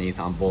storage underneath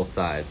on both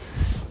sides.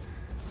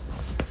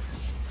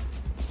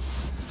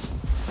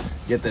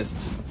 Get this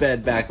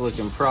bed back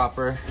looking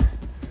proper.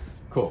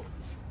 Cool.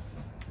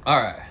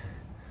 All right.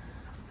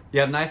 You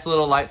have nice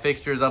little light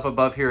fixtures up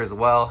above here as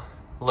well.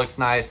 Looks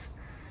nice.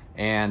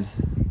 And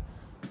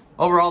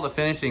overall, the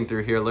finishing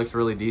through here looks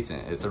really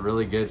decent. It's a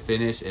really good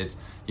finish. It's,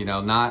 you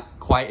know, not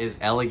quite as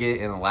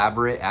elegant and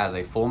elaborate as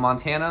a full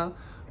Montana,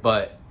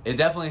 but it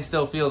definitely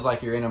still feels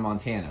like you're in a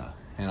Montana.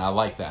 And I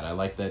like that. I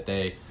like that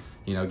they,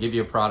 you know, give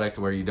you a product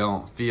where you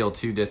don't feel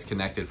too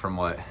disconnected from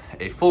what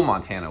a full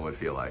Montana would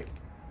feel like.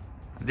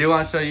 I do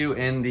want to show you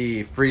in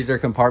the freezer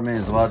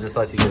compartment as well, just to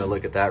let you get a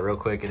look at that real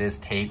quick. It is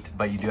taped,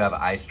 but you do have an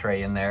ice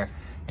tray in there,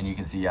 and you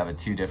can see you have a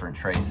 2 different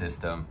tray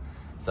system.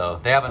 So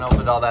they haven't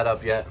opened all that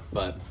up yet,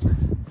 but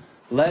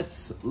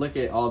let's look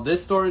at all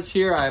this storage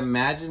here. I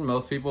imagine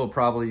most people will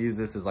probably use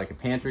this as like a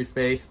pantry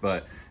space,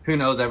 but who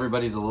knows,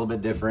 everybody's a little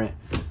bit different.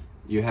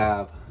 You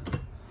have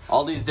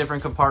all these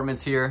different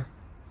compartments here.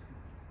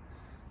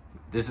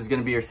 This is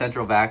gonna be your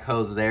central vac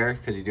hose there,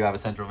 because you do have a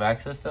central vac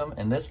system,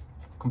 and this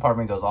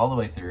compartment goes all the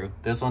way through.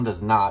 This one does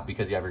not,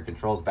 because you have your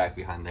controls back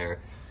behind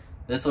there.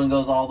 This one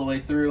goes all the way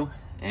through,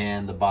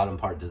 and the bottom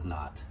part does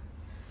not.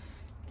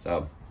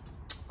 So,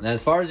 and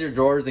as far as your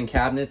drawers and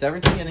cabinets,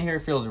 everything in here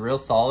feels real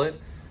solid.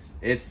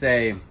 It's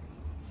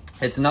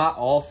not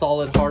all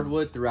solid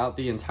hardwood throughout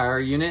the entire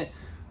unit,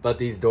 but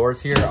these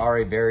doors here are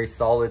a very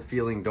solid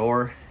feeling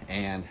door,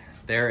 and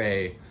they're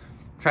I'm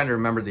trying to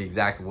remember the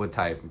exact wood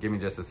type. Give me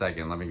just a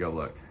second, let me go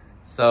look.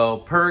 So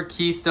per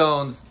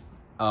Keystone's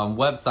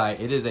website,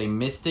 it is a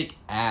Mystic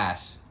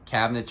Ash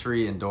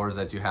cabinetry and doors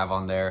that you have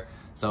on there.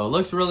 So it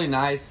looks really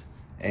nice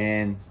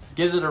and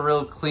gives it a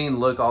real clean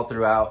look all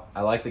throughout.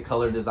 I like the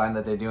color design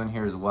that they do in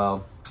here as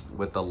well,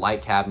 with the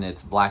light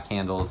cabinets, black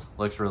handles.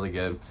 Looks really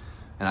good.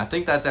 And I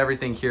think that's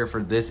everything here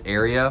for this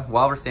area.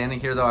 While we're standing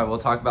here though, I will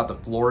talk about the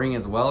flooring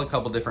as well, a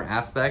couple different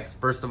aspects.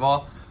 First of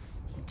all,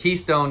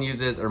 Keystone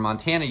uses, or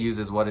Montana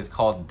uses, what is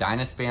called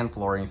Dynaspan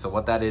flooring. So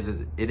what that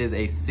is it is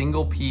a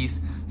single piece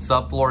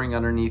subflooring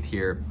underneath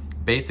here.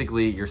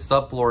 Basically, your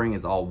subflooring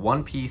is all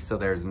one piece, so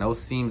there's no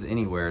seams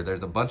anywhere.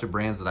 There's a bunch of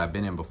brands that I've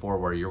been in before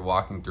where you're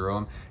walking through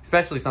them,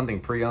 especially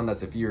something pre-owned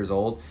that's a few years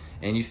old,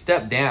 and you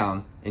step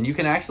down and you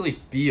can actually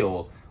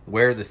feel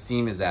where the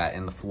seam is at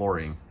in the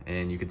flooring,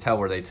 and you can tell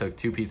where they took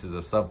 2 pieces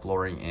of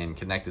subflooring and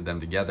connected them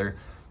together.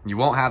 You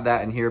won't have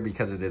that in here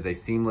because it is a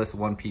seamless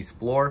one-piece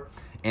floor,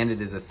 and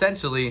it is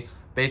essentially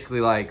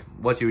basically like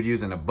what you would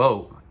use in a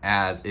boat,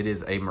 as it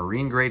is a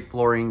marine grade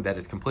flooring that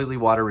is completely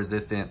water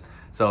resistant.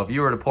 So if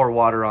you were to pour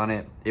water on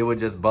it, it would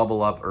just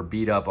bubble up or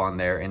bead up on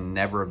there and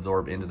never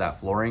absorb into that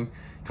flooring.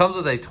 Comes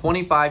with a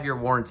 25-year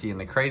warranty, and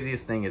the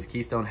craziest thing is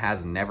Keystone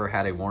has never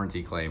had a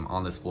warranty claim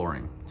on this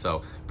flooring.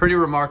 So pretty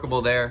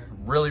remarkable there.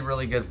 Really,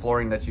 really good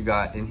flooring that you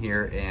got in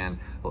here. And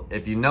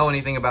if you know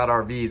anything about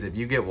RVs, if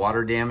you get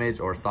water damage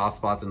or soft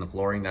spots in the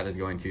flooring, that is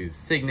going to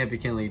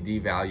significantly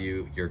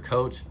devalue your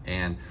coach,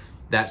 and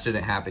that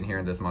shouldn't happen here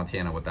in this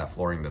Montana with that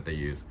flooring that they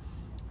use.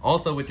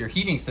 Also, with your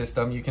heating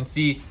system, you can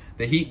see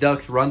the heat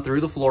ducts run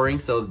through the flooring,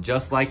 so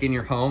just like in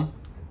your home.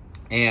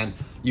 And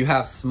you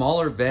have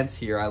smaller vents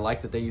here. I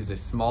like that they use a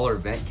smaller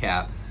vent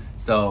cap,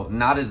 so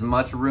not as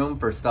much room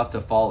for stuff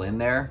to fall in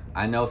there.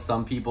 I know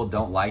some people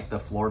don't like the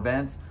floor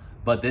vents,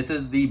 but this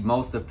is the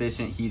most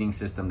efficient heating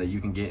system that you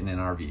can get in an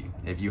RV.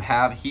 If you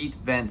have heat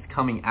vents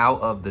coming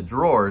out of the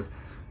drawers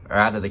or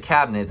out of the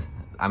cabinets,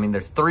 I mean,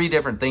 there's 3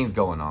 different things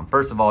going on.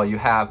 First of all, you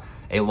have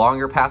a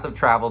longer path of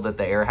travel that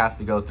the air has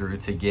to go through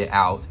to get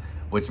out,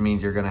 which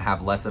means you're gonna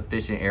have less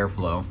efficient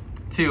airflow.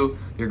 2,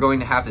 you're going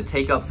to have to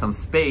take up some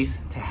space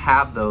to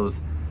have those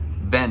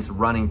vents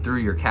running through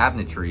your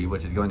cabinetry,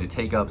 which is going to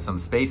take up some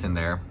space in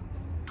there.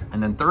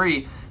 And then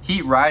 3,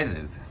 heat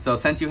rises. So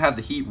since you have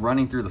the heat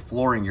running through the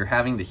flooring, you're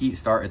having the heat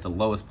start at the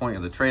lowest point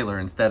of the trailer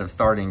instead of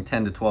starting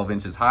 10 to 12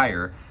 inches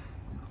higher,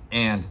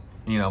 and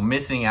you know,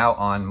 missing out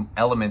on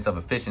elements of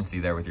efficiency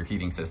there with your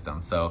heating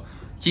system. So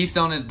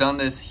Keystone has done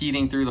this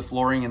heating through the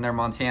flooring in their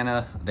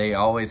Montana. They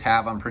always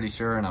have, I'm pretty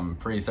sure, and I'm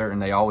pretty certain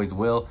they always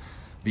will,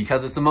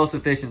 because it's the most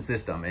efficient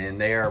system, and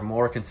they are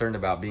more concerned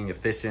about being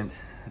efficient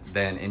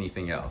than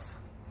anything else.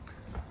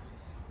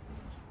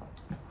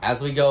 As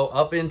we go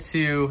up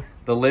into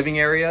the living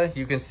area,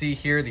 you can see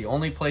here the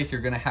only place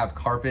you're gonna have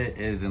carpet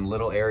is in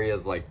little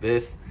areas like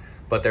this,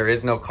 but there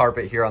is no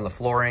carpet here on the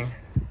flooring.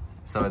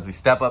 So as we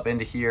step up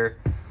into here,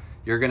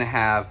 you're gonna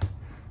have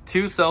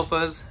 2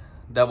 sofas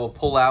that will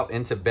pull out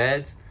into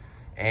beds,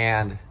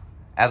 and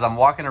As I'm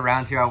walking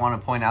around here, I want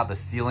to point out the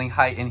ceiling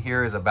height in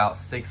here is about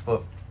 6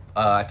 foot.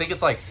 I think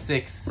it's like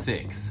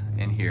 6'6"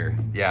 in here.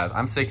 Yeah,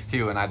 I'm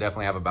 6'2", and I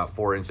definitely have about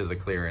 4 inches of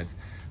clearance.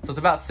 So it's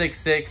about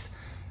 6'6".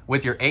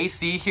 With your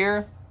AC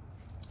here,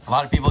 a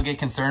lot of people get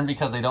concerned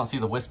because they don't see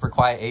the whisper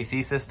quiet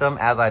AC system,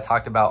 as I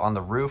talked about on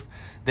the roof.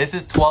 This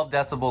is 12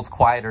 decibels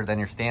quieter than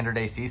your standard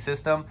AC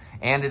system,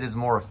 and it is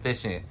more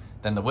efficient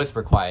than the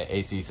whisper quiet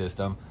AC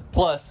system.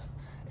 Plus,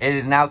 it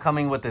is now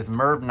coming with this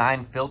MERV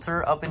 9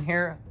 filter up in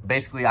here.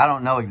 Basically, I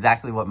don't know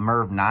exactly what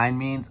MERV 9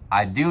 means.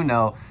 I do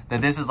know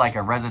that this is like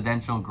a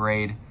residential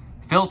grade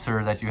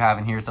filter that you have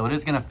in here. So it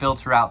is gonna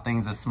filter out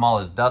things as small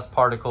as dust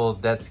particles,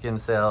 dead skin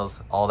cells,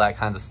 all that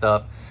kinds of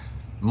stuff.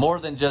 More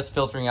than just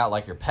filtering out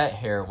like your pet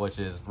hair, which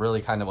is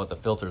really kind of what the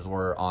filters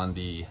were on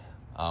the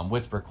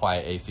whisper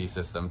quiet AC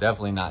system.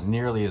 Definitely not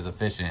nearly as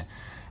efficient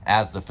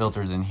as the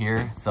filters in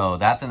here. So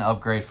that's an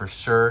upgrade for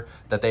sure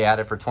that they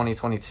added for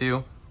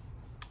 2022.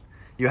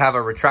 You have a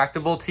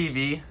retractable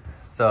TV,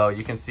 so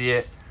you can see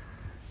it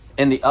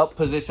in the up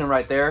position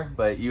right there,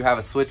 but you have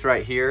a switch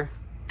right here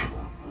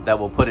that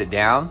will put it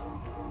down.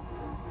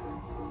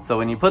 So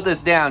when you put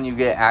this down, you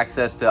get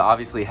access to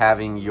obviously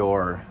having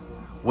your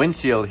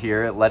windshield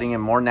here, letting in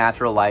more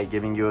natural light,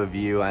 giving you a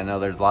view. I know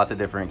there's lots of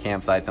different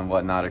campsites and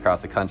whatnot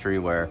across the country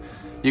where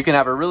you can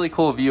have a really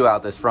cool view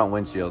out this front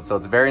windshield. So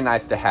it's very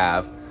nice to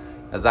have.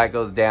 As that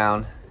goes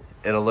down,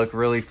 it'll look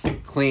really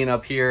clean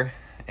up here,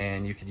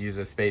 and you could use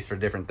this space for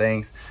different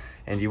things.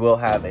 And you will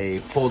have a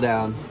pull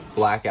down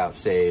blackout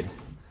shade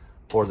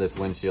for this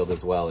windshield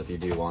as well, if you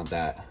do want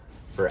that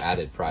for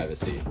added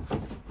privacy.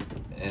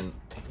 And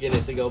get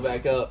it to go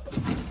back up.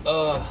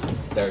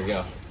 There we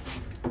go.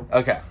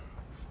 Okay,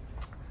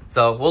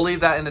 so we'll leave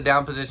that in the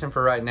down position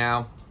for right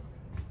now.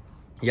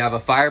 You have a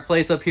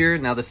fireplace up here.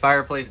 Now this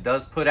fireplace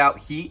does put out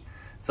heat,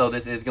 so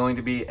this is going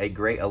to be a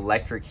great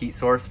electric heat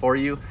source for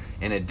you.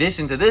 In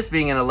addition to this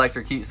being an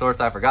electric heat source,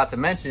 I forgot to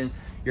mention,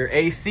 your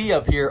AC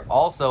up here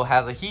also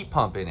has a heat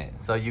pump in it.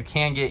 So you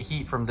can get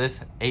heat from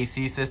this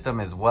AC system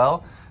as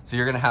well. So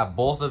you're gonna have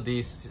both of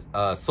these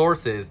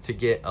sources to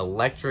get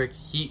electric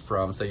heat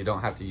from, so you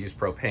don't have to use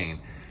propane.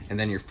 And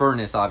then your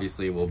furnace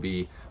obviously will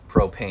be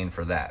propane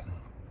for that.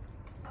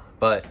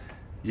 But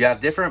you have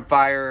different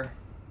fire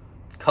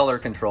color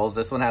controls.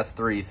 This one has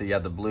 3, so you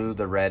have the blue,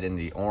 the red, and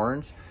the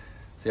orange.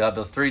 So you have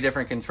those 3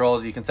 different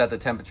controls. You can set the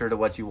temperature to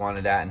what you want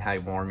it at and how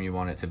warm you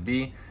want it to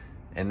be.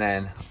 And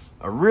then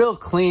a real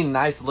clean,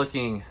 nice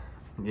looking,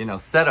 you know,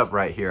 setup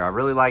right here. I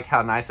really like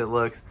how nice it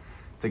looks.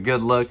 It's a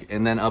good look.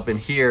 And then up in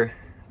here,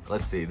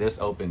 let's see, this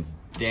opens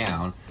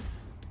down.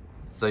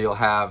 So you'll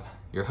have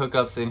your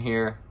hookups in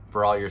here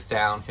for all your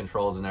sound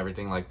controls and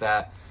everything like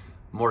that.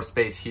 More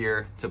space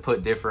here to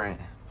put different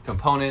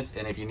components.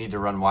 And if you need to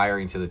run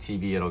wiring to the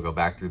TV, it'll go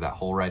back through that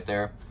hole right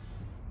there.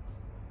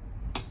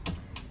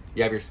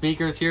 You have your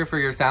speakers here for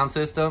your sound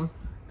system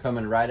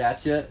coming right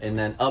at you. And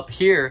then up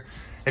here,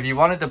 if you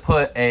wanted to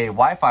put a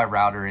Wi-Fi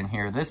router in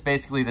here, this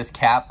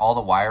cap, all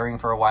the wiring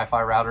for a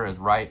Wi-Fi router is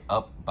right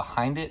up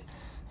behind it.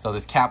 So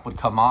this cap would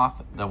come off,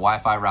 the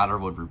Wi-Fi router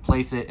would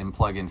replace it and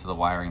plug into the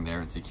wiring there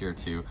and secure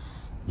to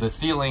the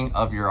ceiling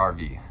of your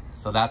RV.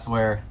 So that's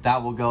where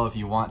that will go if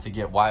you want to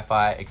get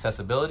Wi-Fi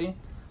accessibility.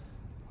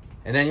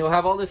 And then you'll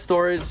have all this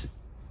storage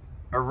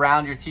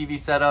around your TV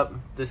setup.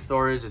 This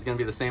storage is gonna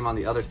be the same on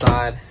the other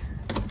side.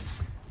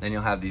 Then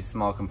you'll have these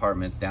small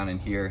compartments down in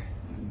here.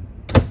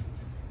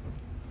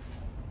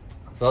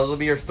 So those will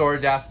be your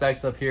storage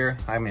aspects up here.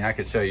 I mean, I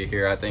could show you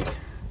here. I think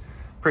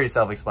pretty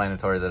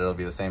self-explanatory that it'll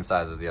be the same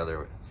size as the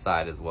other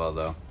side as well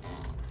though.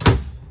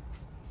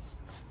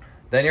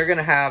 Then you're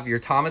gonna have your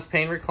Thomas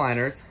Paine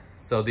recliners.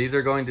 So these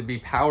are going to be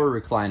power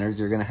recliners.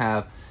 You're gonna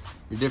have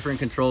your different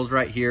controls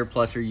right here,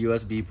 plus your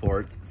USB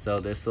ports. So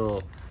this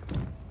will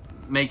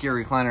make your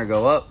recliner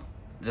go up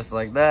just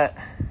like that.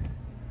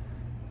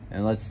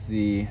 And let's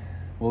see,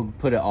 we'll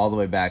put it all the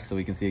way back so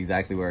we can see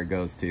exactly where it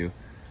goes to.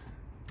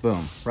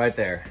 Boom, right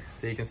there.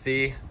 So you can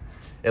see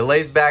it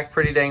lays back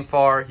pretty dang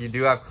far. You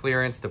do have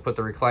clearance to put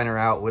the recliner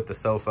out with the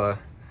sofa,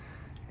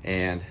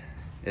 and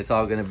it's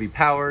all gonna be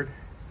powered.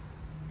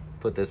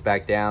 Put this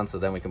back down so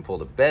then we can pull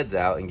the beds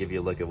out and give you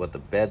a look at what the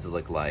beds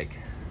look like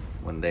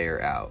when they are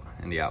out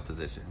in the out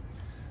position.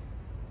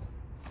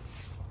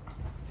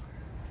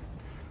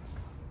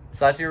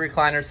 So that's your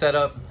recliner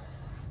setup,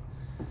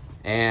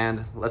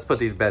 and let's put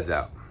these beds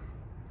out.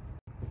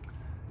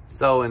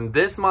 So in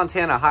this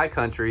Montana high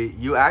country,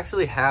 you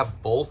actually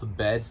have both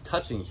beds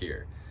touching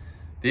here.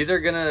 These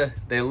are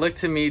they look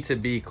to me to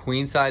be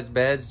queen size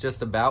beds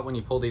just about when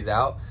you pull these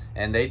out,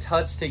 and they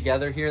touch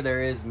together here.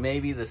 There is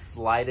maybe the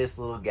slightest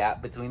little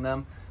gap between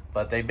them,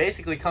 but they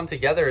basically come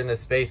together in this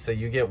space so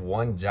you get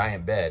one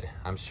giant bed.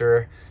 I'm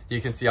sure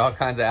you can see all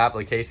kinds of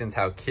applications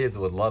how kids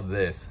would love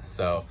this.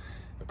 So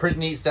a pretty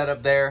neat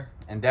setup there,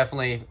 and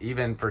definitely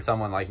even for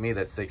someone like me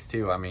that's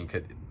 6'2", I mean,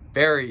 could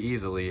very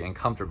easily and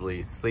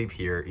comfortably sleep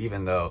here,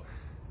 even though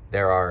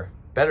there are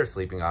better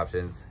sleeping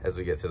options as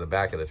we get to the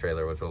back of the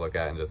trailer, which we'll look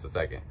at in just a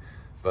second.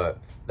 But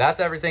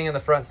that's everything in the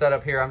front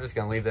setup here. I'm just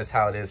gonna leave this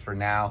how it is for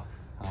now.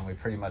 We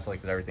pretty much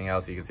looked at everything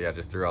else. You can see I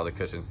just threw all the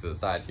cushions to the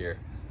side here.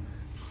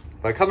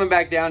 But coming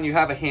back down, you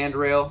have a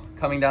handrail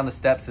coming down the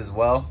steps as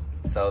well.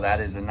 So that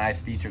is a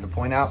nice feature to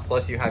point out.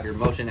 Plus you have your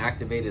motion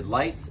activated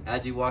lights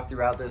as you walk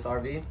throughout this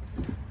RV.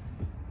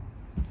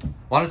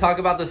 Want to talk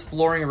about this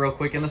flooring real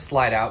quick in the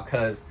slide out,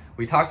 because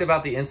we talked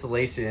about the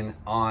insulation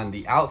on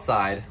the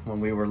outside when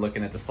we were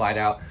looking at the slide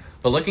out.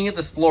 But looking at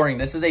this flooring,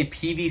 this is a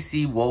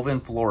PVC woven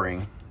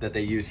flooring that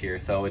they use here.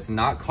 So it's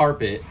not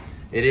carpet.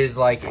 It is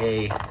like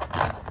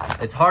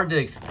it's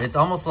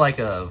almost like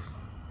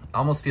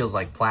almost feels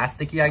like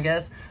plasticky, I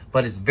guess,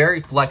 but it's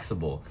very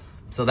flexible.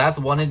 So that's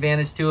one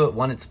advantage to it.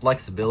 One, its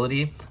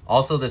flexibility.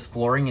 Also, this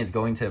flooring is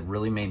going to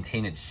really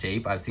maintain its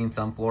shape. I've seen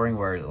some flooring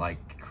where it like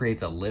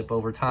creates a lip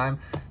over time.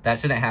 That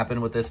shouldn't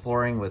happen with this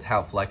flooring, with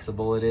how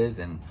flexible it is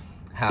and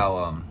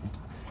how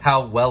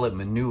well it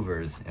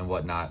maneuvers and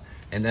whatnot.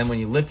 And then when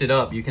you lift it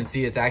up, you can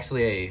see it's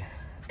actually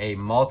a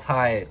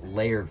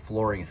multi-layered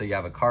flooring. So you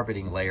have a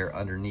carpeting layer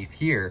underneath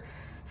here.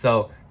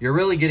 So you're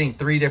really getting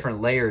 3 different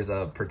layers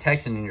of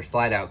protection in your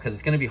slide out, because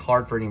it's going to be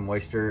hard for any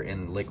moisture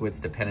and liquids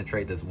to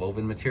penetrate this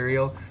woven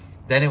material.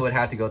 Then it would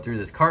have to go through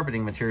this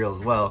carpeting material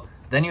as well.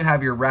 Then you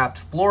have your wrapped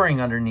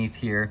flooring underneath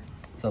here.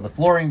 So the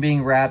flooring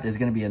being wrapped is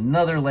going to be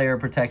another layer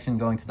of protection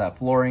going to that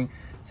flooring.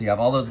 So you have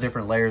all those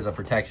different layers of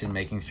protection,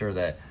 making sure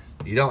that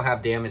you don't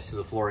have damage to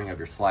the flooring of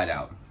your slide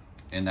out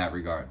in that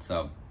regard.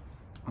 So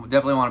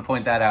definitely want to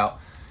point that out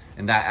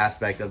in that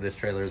aspect of this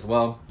trailer as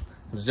well.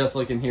 I was just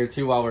looking here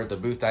too while we're at the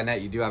booth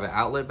dinette. You do have an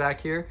outlet back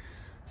here.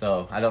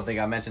 So I don't think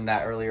I mentioned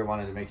that earlier.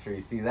 Wanted to make sure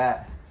you see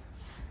that.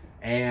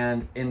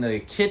 And in the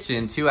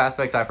kitchen, 2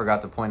 aspects I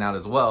forgot to point out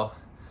as well.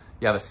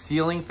 You have a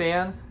ceiling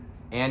fan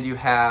and you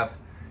have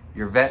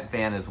your vent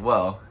fan as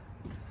well.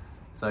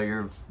 So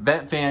your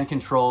vent fan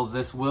controls,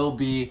 this will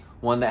be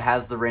one that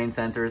has the rain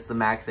sensor. It's the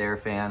max air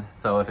fan.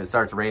 So if it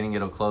starts raining,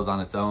 it'll close on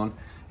its own,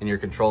 and your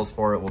controls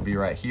for it will be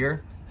right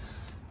here.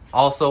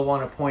 Also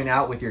want to point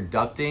out with your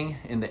ducting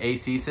in the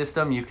AC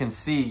system, you can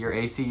see your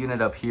AC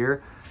unit up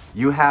here.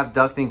 You have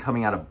ducting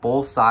coming out of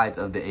both sides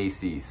of the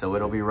AC. So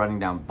it'll be running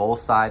down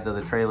both sides of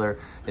the trailer.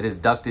 It is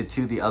ducted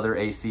to the other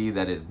AC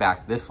that is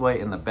back this way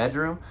in the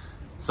bedroom.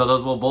 So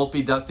those will both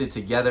be ducted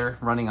together,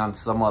 running on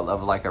somewhat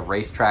of like a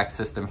racetrack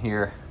system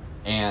here.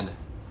 And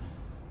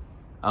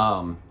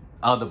oh,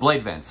 the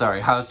blade vents,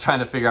 sorry. I was trying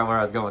to figure out where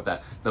I was going with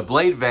that. The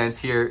blade vents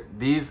here,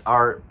 these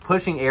are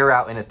pushing air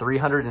out in a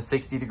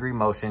 360-degree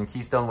motion.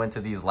 Keystone went to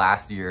these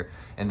last year,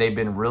 and they've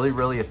been really,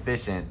 really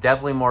efficient.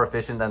 Definitely more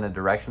efficient than the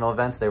directional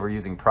vents they were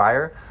using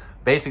prior.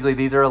 Basically,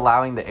 these are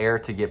allowing the air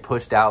to get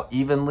pushed out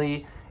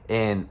evenly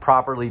and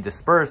properly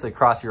dispersed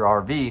across your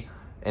RV,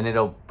 and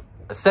it'll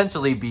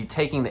essentially be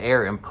taking the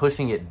air and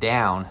pushing it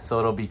down. So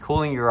it'll be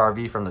cooling your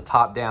RV from the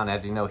top down.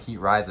 As you know, heat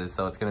rises,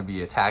 so it's going to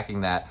be attacking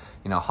that,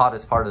 you know,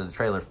 hottest part of the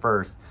trailer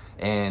first.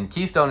 And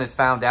Keystone has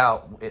found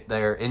out,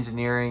 their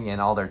engineering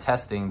and all their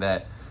testing,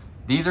 that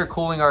these are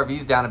cooling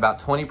RVs down about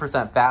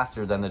 20%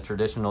 faster than the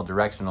traditional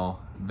directional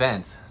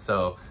vents.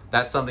 So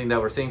that's something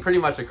that we're seeing pretty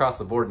much across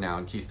the board now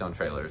in Keystone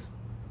trailers.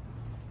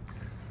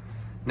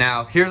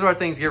 Now, here's where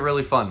things get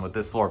really fun with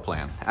this floor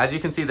plan. As you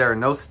can see, there are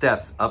no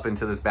steps up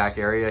into this back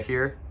area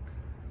here.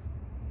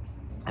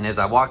 And as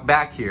I walk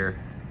back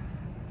here,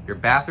 your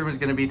bathroom is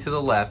going to be to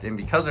the left. And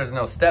because there's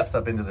no steps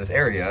up into this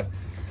area,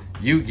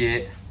 you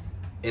get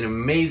an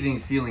amazing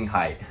ceiling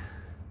height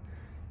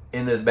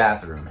in this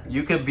bathroom.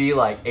 You could be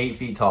like 8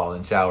 feet tall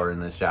and shower in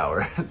this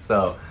shower.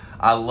 So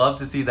I love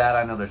to see that.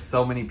 I know there's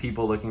so many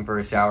people looking for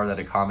a shower that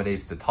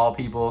accommodates to tall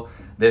people.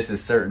 This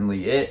is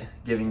certainly it,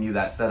 giving you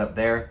that setup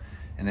there.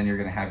 And then you're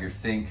going to have your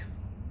sink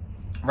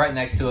right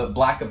next to it.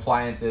 Black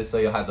appliances, so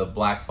you'll have the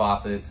black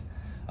faucets,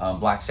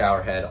 black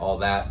shower head, all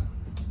that.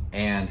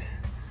 And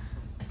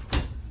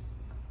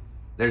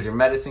there's your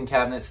medicine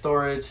cabinet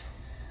storage.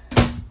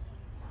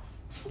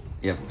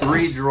 You have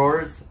 3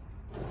 drawers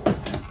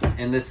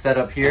in this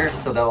setup here,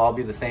 so they'll all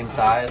be the same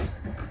size.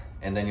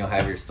 And then you'll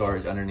have your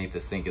storage underneath the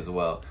sink as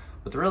well,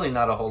 with really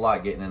not a whole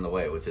lot getting in the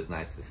way, which is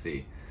nice to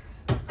see.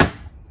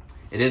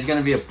 It is going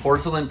to be a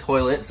porcelain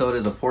toilet, so it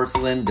is a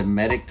porcelain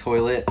Dometic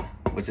toilet,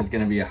 which is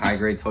going to be a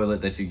high-grade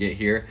toilet that you get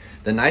here.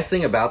 The nice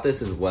thing about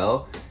this as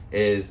well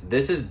is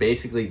this is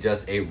basically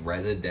just a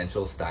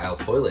residential style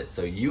toilet.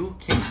 So you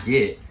can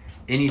get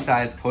any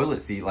size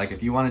toilet seat. Like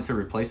if you wanted to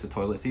replace the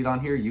toilet seat on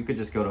here, you could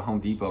just go to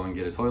Home Depot and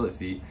get a toilet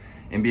seat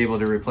and be able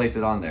to replace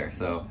it on there.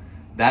 So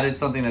that is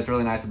something that's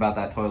really nice about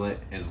that toilet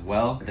as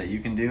well, that you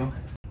can do.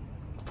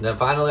 Then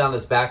finally on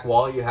this back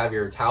wall, you have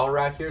your towel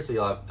rack here. So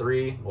you'll have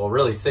 3, well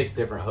really 6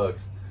 different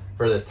hooks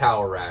for this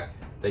towel rack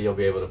that you'll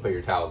be able to put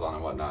your towels on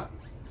and whatnot.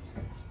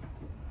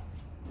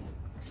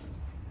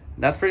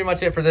 That's pretty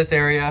much it for this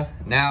area.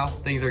 Now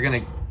things are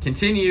gonna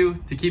continue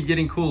to keep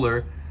getting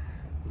cooler.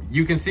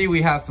 You can see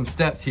we have some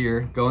steps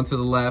here going to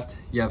the left.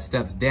 You have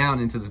steps down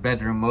into this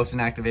bedroom, motion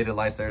activated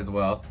lights there as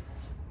well.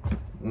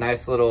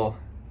 Nice little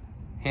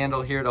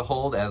handle here to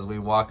hold as we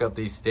walk up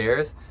these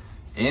stairs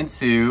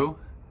into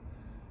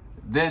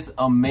this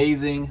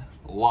amazing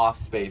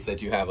loft space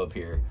that you have up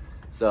here.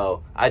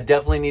 So I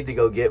definitely need to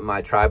go get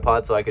my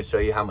tripod so I could show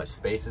you how much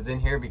space is in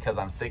here, because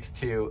I'm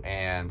 6'2",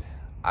 and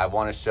I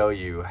want to show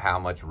you how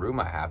much room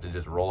I have to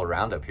just roll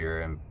around up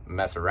here and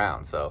mess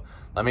around. So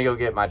let me go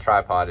get my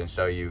tripod and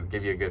show you,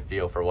 give you a good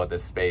feel for what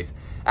this space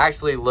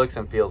actually looks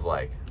and feels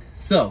like.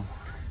 So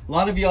a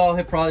lot of y'all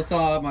have probably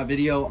saw my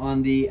video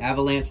on the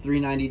Avalanche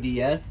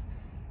 390DS.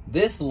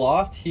 This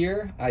loft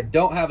here, I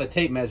don't have a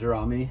tape measure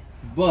on me,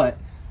 but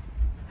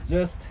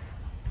just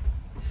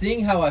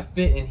seeing how I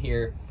fit in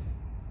here,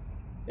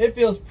 it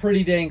feels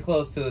pretty dang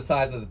close to the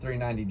size of the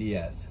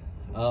 390DS.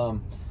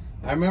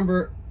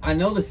 I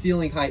know the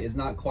ceiling height is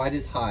not quite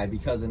as high,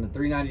 because in the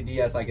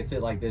 390DS I could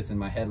sit like this and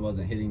my head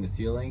wasn't hitting the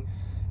ceiling.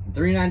 The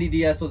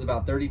 390DS was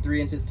about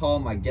 33 inches tall.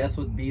 My guess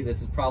would be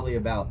this is probably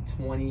about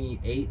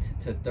 28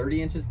 to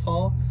 30 inches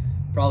tall.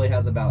 Probably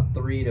has about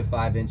 3 to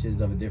 5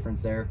 inches of a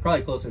difference there.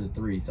 Probably closer to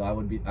 3, so I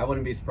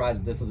wouldn't be surprised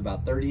if this was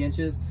about 30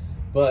 inches.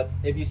 But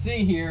if you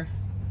see here,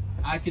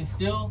 I can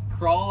still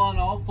crawl on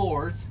all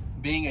fours,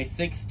 being a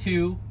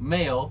 6'2"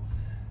 male,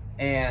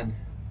 and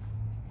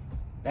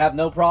have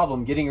no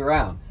problem getting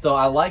around. So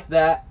I like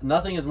that.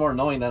 Nothing is more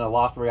annoying than a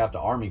loft where you have to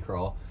army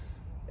crawl.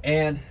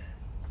 And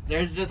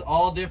there's just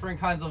all different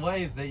kinds of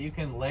ways that you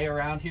can lay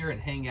around here and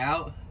hang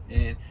out.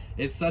 And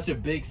it's such a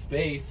big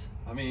space.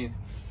 I mean,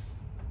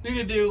 you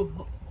could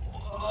do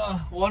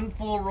one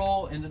full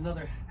roll and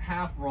another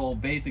half roll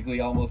basically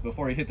almost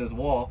before you hit this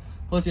wall.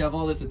 Plus you have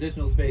all this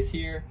additional space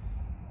here.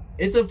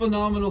 It's a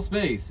phenomenal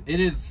space.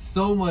 It is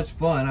so much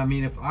fun. I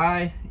mean,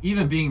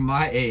 even being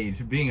my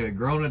age, being a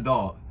grown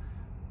adult,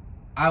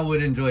 I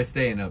would enjoy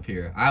staying up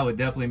here. I would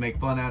definitely make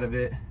fun out of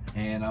it,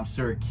 and I'm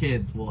sure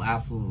kids will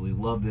absolutely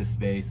love this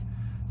space.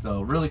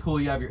 So really cool.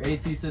 You have your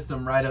AC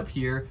system right up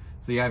here,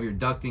 so you have your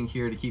ducting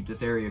here to keep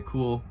this area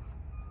cool.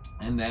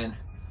 And then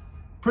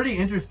pretty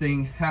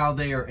interesting how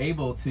they are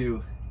able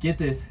to get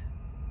this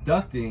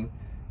ducting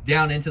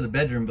down into the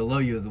bedroom below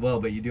you as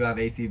well, but you do have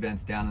AC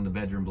vents down in the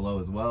bedroom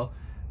below as well.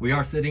 We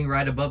are sitting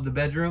right above the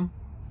bedroom,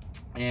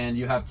 and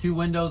you have 2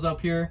 windows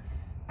up here,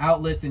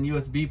 outlets and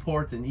USB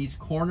ports in each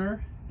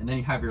corner. And then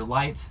you have your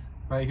lights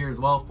right here as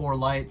well, 4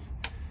 lights.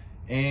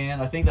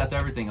 And I think that's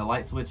everything. A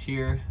light switch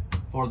here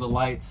for the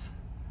lights.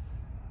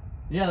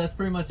 Yeah, that's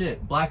pretty much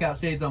it. Blackout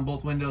shades on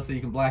both windows so you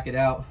can black it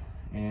out.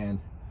 And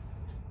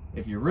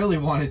if you really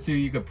wanted to,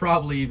 you could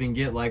probably even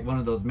get like one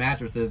of those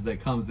mattresses that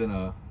comes in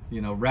a,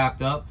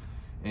 wrapped up,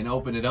 and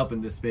open it up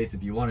in this space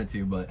if you wanted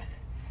to. But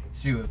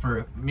shoot,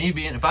 for me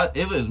being, if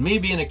it was me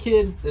being a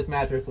kid, this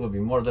mattress would be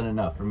more than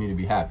enough for me to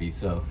be happy.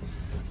 So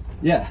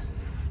yeah,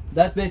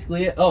 that's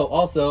basically it. Oh,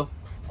 also,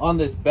 on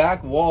this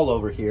back wall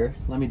over here,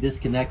 let me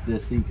disconnect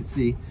this so you can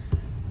see.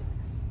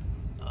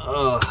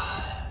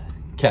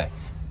 Okay.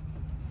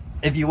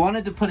 If you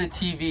wanted to put a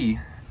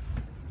TV,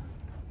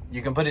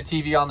 you can put a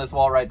TV on this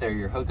wall right there.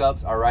 Your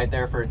hookups are right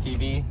there for a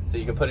TV, so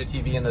you can put a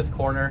TV in this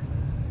corner.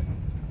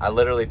 I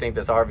literally think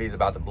this RV is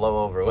about to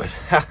blow over with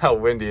how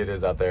windy it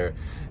is out there.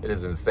 It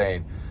is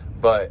insane.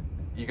 But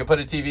you can put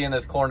a TV in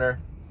this corner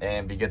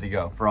and be good to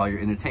go for all your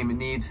entertainment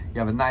needs. You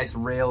have a nice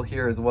rail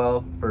here as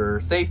well for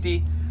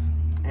safety.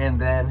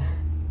 And then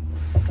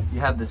you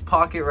have this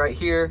pocket right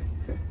here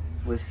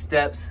with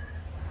steps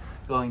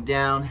going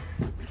down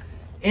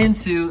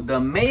into the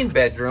main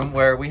bedroom,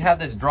 where we have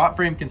this drop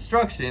frame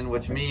construction,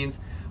 which means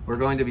we're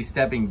going to be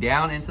stepping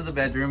down into the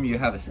bedroom. You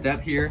have a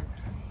step here,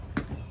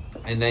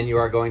 and then you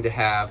are going to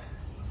have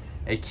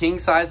a king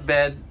size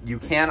bed. You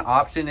can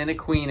option in a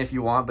queen if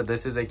you want, but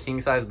this is a king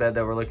size bed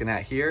that we're looking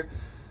at here.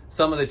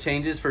 Some of the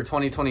changes for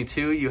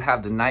 2022, you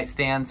have the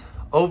nightstands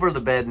over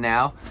the bed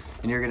now,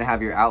 and you're gonna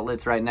have your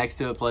outlets right next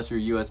to it, plus your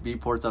USB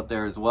ports up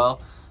there as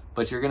well.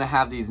 But you're gonna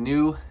have these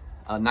new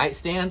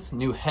nightstands,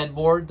 new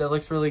headboard that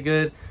looks really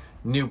good,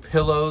 new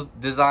pillow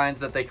designs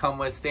that they come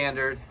with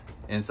standard.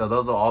 And so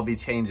those will all be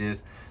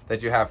changes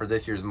that you have for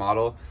this year's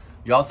model.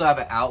 You also have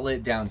an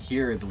outlet down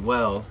here as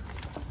well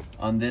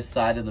on this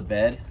side of the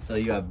bed. So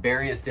you have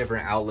various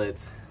different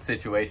outlets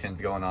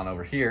situations going on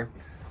over here.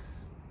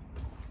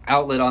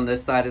 Outlet on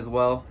this side as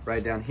well,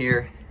 right down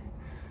here.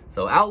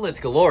 So outlets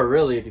galore,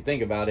 really, if you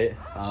think about it.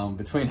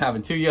 Between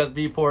having 2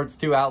 USB ports,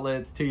 2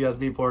 outlets, 2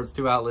 USB ports,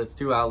 2 outlets,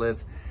 2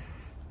 outlets,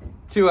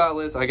 2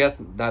 outlets. I guess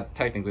that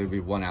technically would be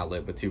 1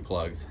 outlet, but 2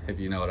 plugs, if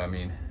you know what I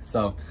mean.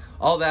 So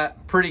all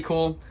that, pretty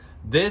cool.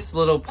 This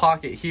little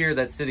pocket here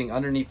that's sitting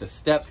underneath the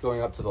steps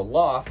going up to the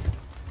loft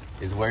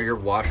is where your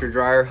washer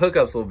dryer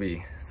hookups will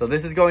be. So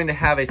this is going to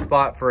have a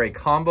spot for a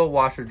combo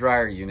washer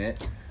dryer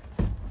unit.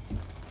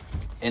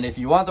 And if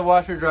you want the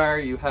washer dryer,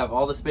 you have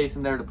all the space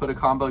in there to put a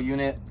combo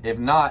unit. If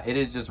not, it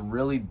is just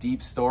really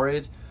deep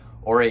storage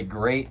or a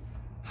great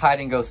hide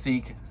and go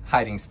seek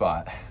hiding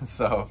spot.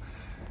 So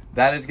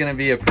that is gonna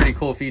be a pretty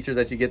cool feature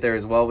that you get there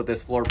as well with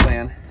this floor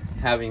plan,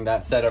 having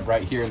that set up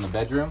right here in the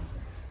bedroom.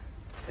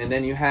 And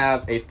then you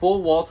have a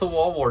full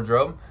wall-to-wall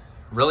wardrobe.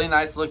 Really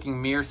nice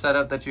looking mirror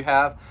setup that you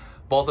have.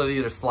 Both of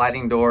these are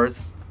sliding doors.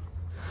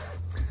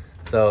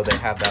 So they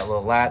have that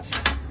little latch.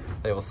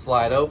 They will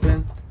slide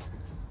open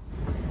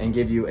and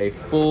give you a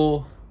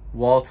full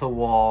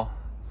wall-to-wall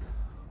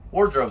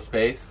wardrobe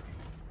space.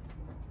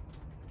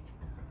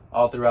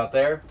 all throughout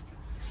there.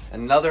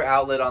 Another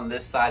outlet on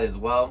this side as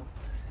well.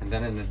 And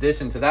then in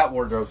addition to that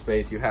wardrobe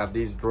space, you have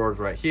these drawers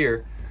right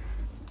here.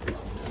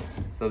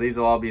 So these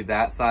will all be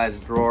that size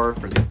drawer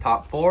for these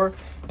top 4.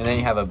 And then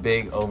you have a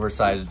big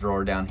oversized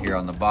drawer down here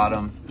on the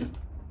bottom,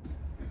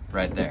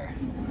 right there.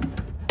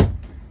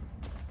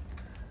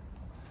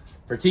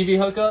 For TV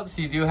hookups,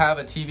 you do have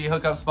a TV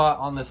hookup spot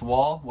on this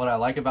wall. What I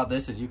like about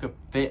this is you could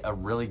fit a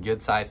really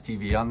good sized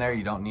TV on there.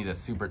 You don't need a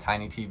super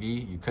tiny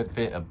TV. You could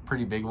fit a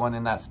pretty big one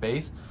in that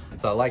space.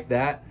 So I like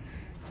that.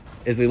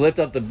 As we lift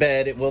up the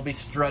bed, it will be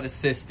strut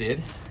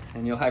assisted,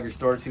 and you'll have your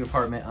storage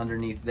compartment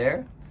underneath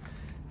there.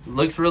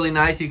 Looks really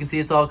nice. You can see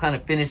it's all kind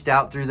of finished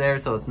out through there,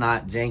 so it's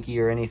not janky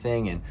or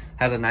anything, and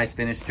has a nice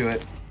finish to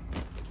it.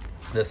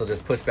 This will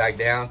just push back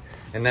down.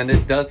 And then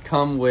this does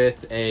come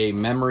with a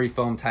memory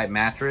foam type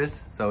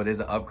mattress. So it is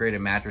an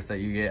upgraded mattress that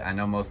you get. I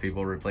know most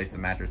people replace the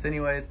mattress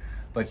anyways,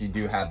 but you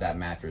do have that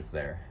mattress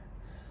there.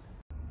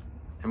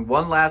 And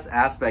one last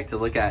aspect to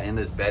look at in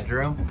this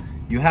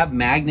bedroom, you have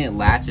magnet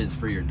latches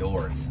for your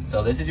doors.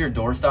 So this is your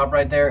door stop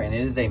right there, and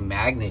it is a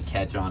magnet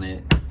catch on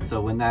it. So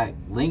when that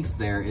links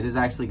there, it is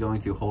actually going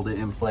to hold it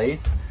in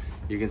place.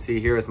 You can see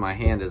here with my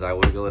hand as I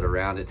wiggle it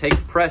around, it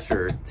takes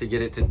pressure to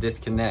get it to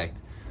disconnect.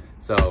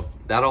 So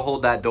that'll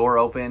hold that door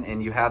open,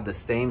 and you have the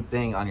same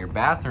thing on your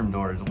bathroom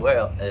door as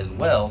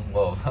well.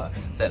 Well,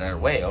 said our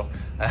whale.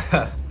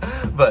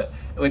 But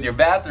with your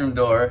bathroom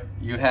door,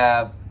 you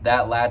have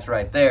that latch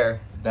right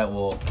there that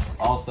will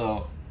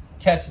also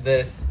catch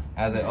this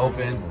as it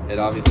opens. It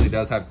obviously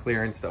does have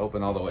clearance to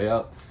open all the way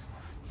up,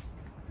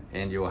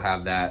 and you will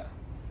have that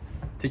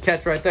to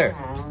catch right there.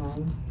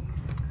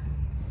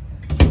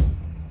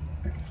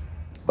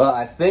 But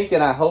I think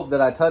and I hope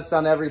that I touched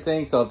on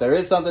everything. So if there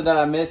is something that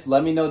I missed,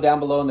 let me know down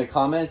below in the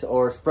comments,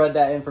 or spread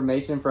that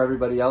information for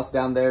everybody else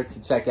down there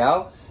to check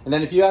out. And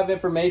then if you have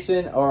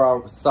information,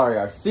 or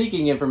are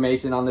seeking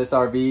information on this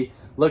RV,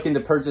 looking to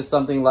purchase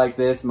something like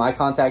this, my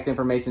contact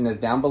information is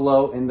down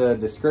below in the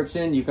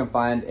description. You can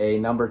find a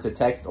number to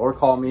text or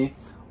call me,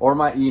 or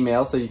my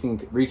email, so you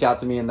can reach out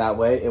to me in that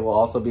way. It will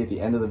also be at the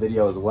end of the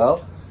video as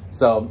well.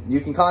 So you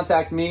can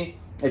contact me.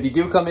 If you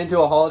do come into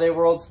a Holiday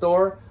World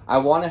store, I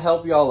want to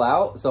help you all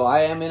out. So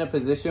I am in a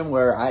position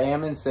where I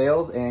am in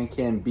sales and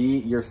can be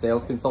your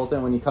sales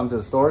consultant when you come to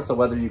the store. So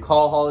whether you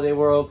call Holiday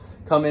World,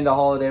 come into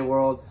Holiday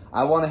World,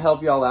 I want to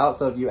help you all out.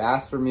 So if you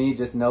ask for me,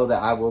 just know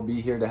that I will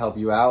be here to help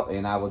you out,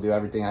 and I will do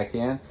everything I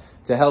can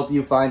to help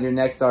you find your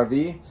next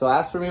RV. So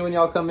ask for me when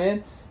y'all come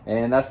in,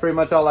 and that's pretty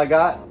much all I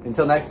got.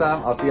 Until next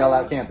time, I'll see y'all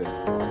out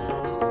camping.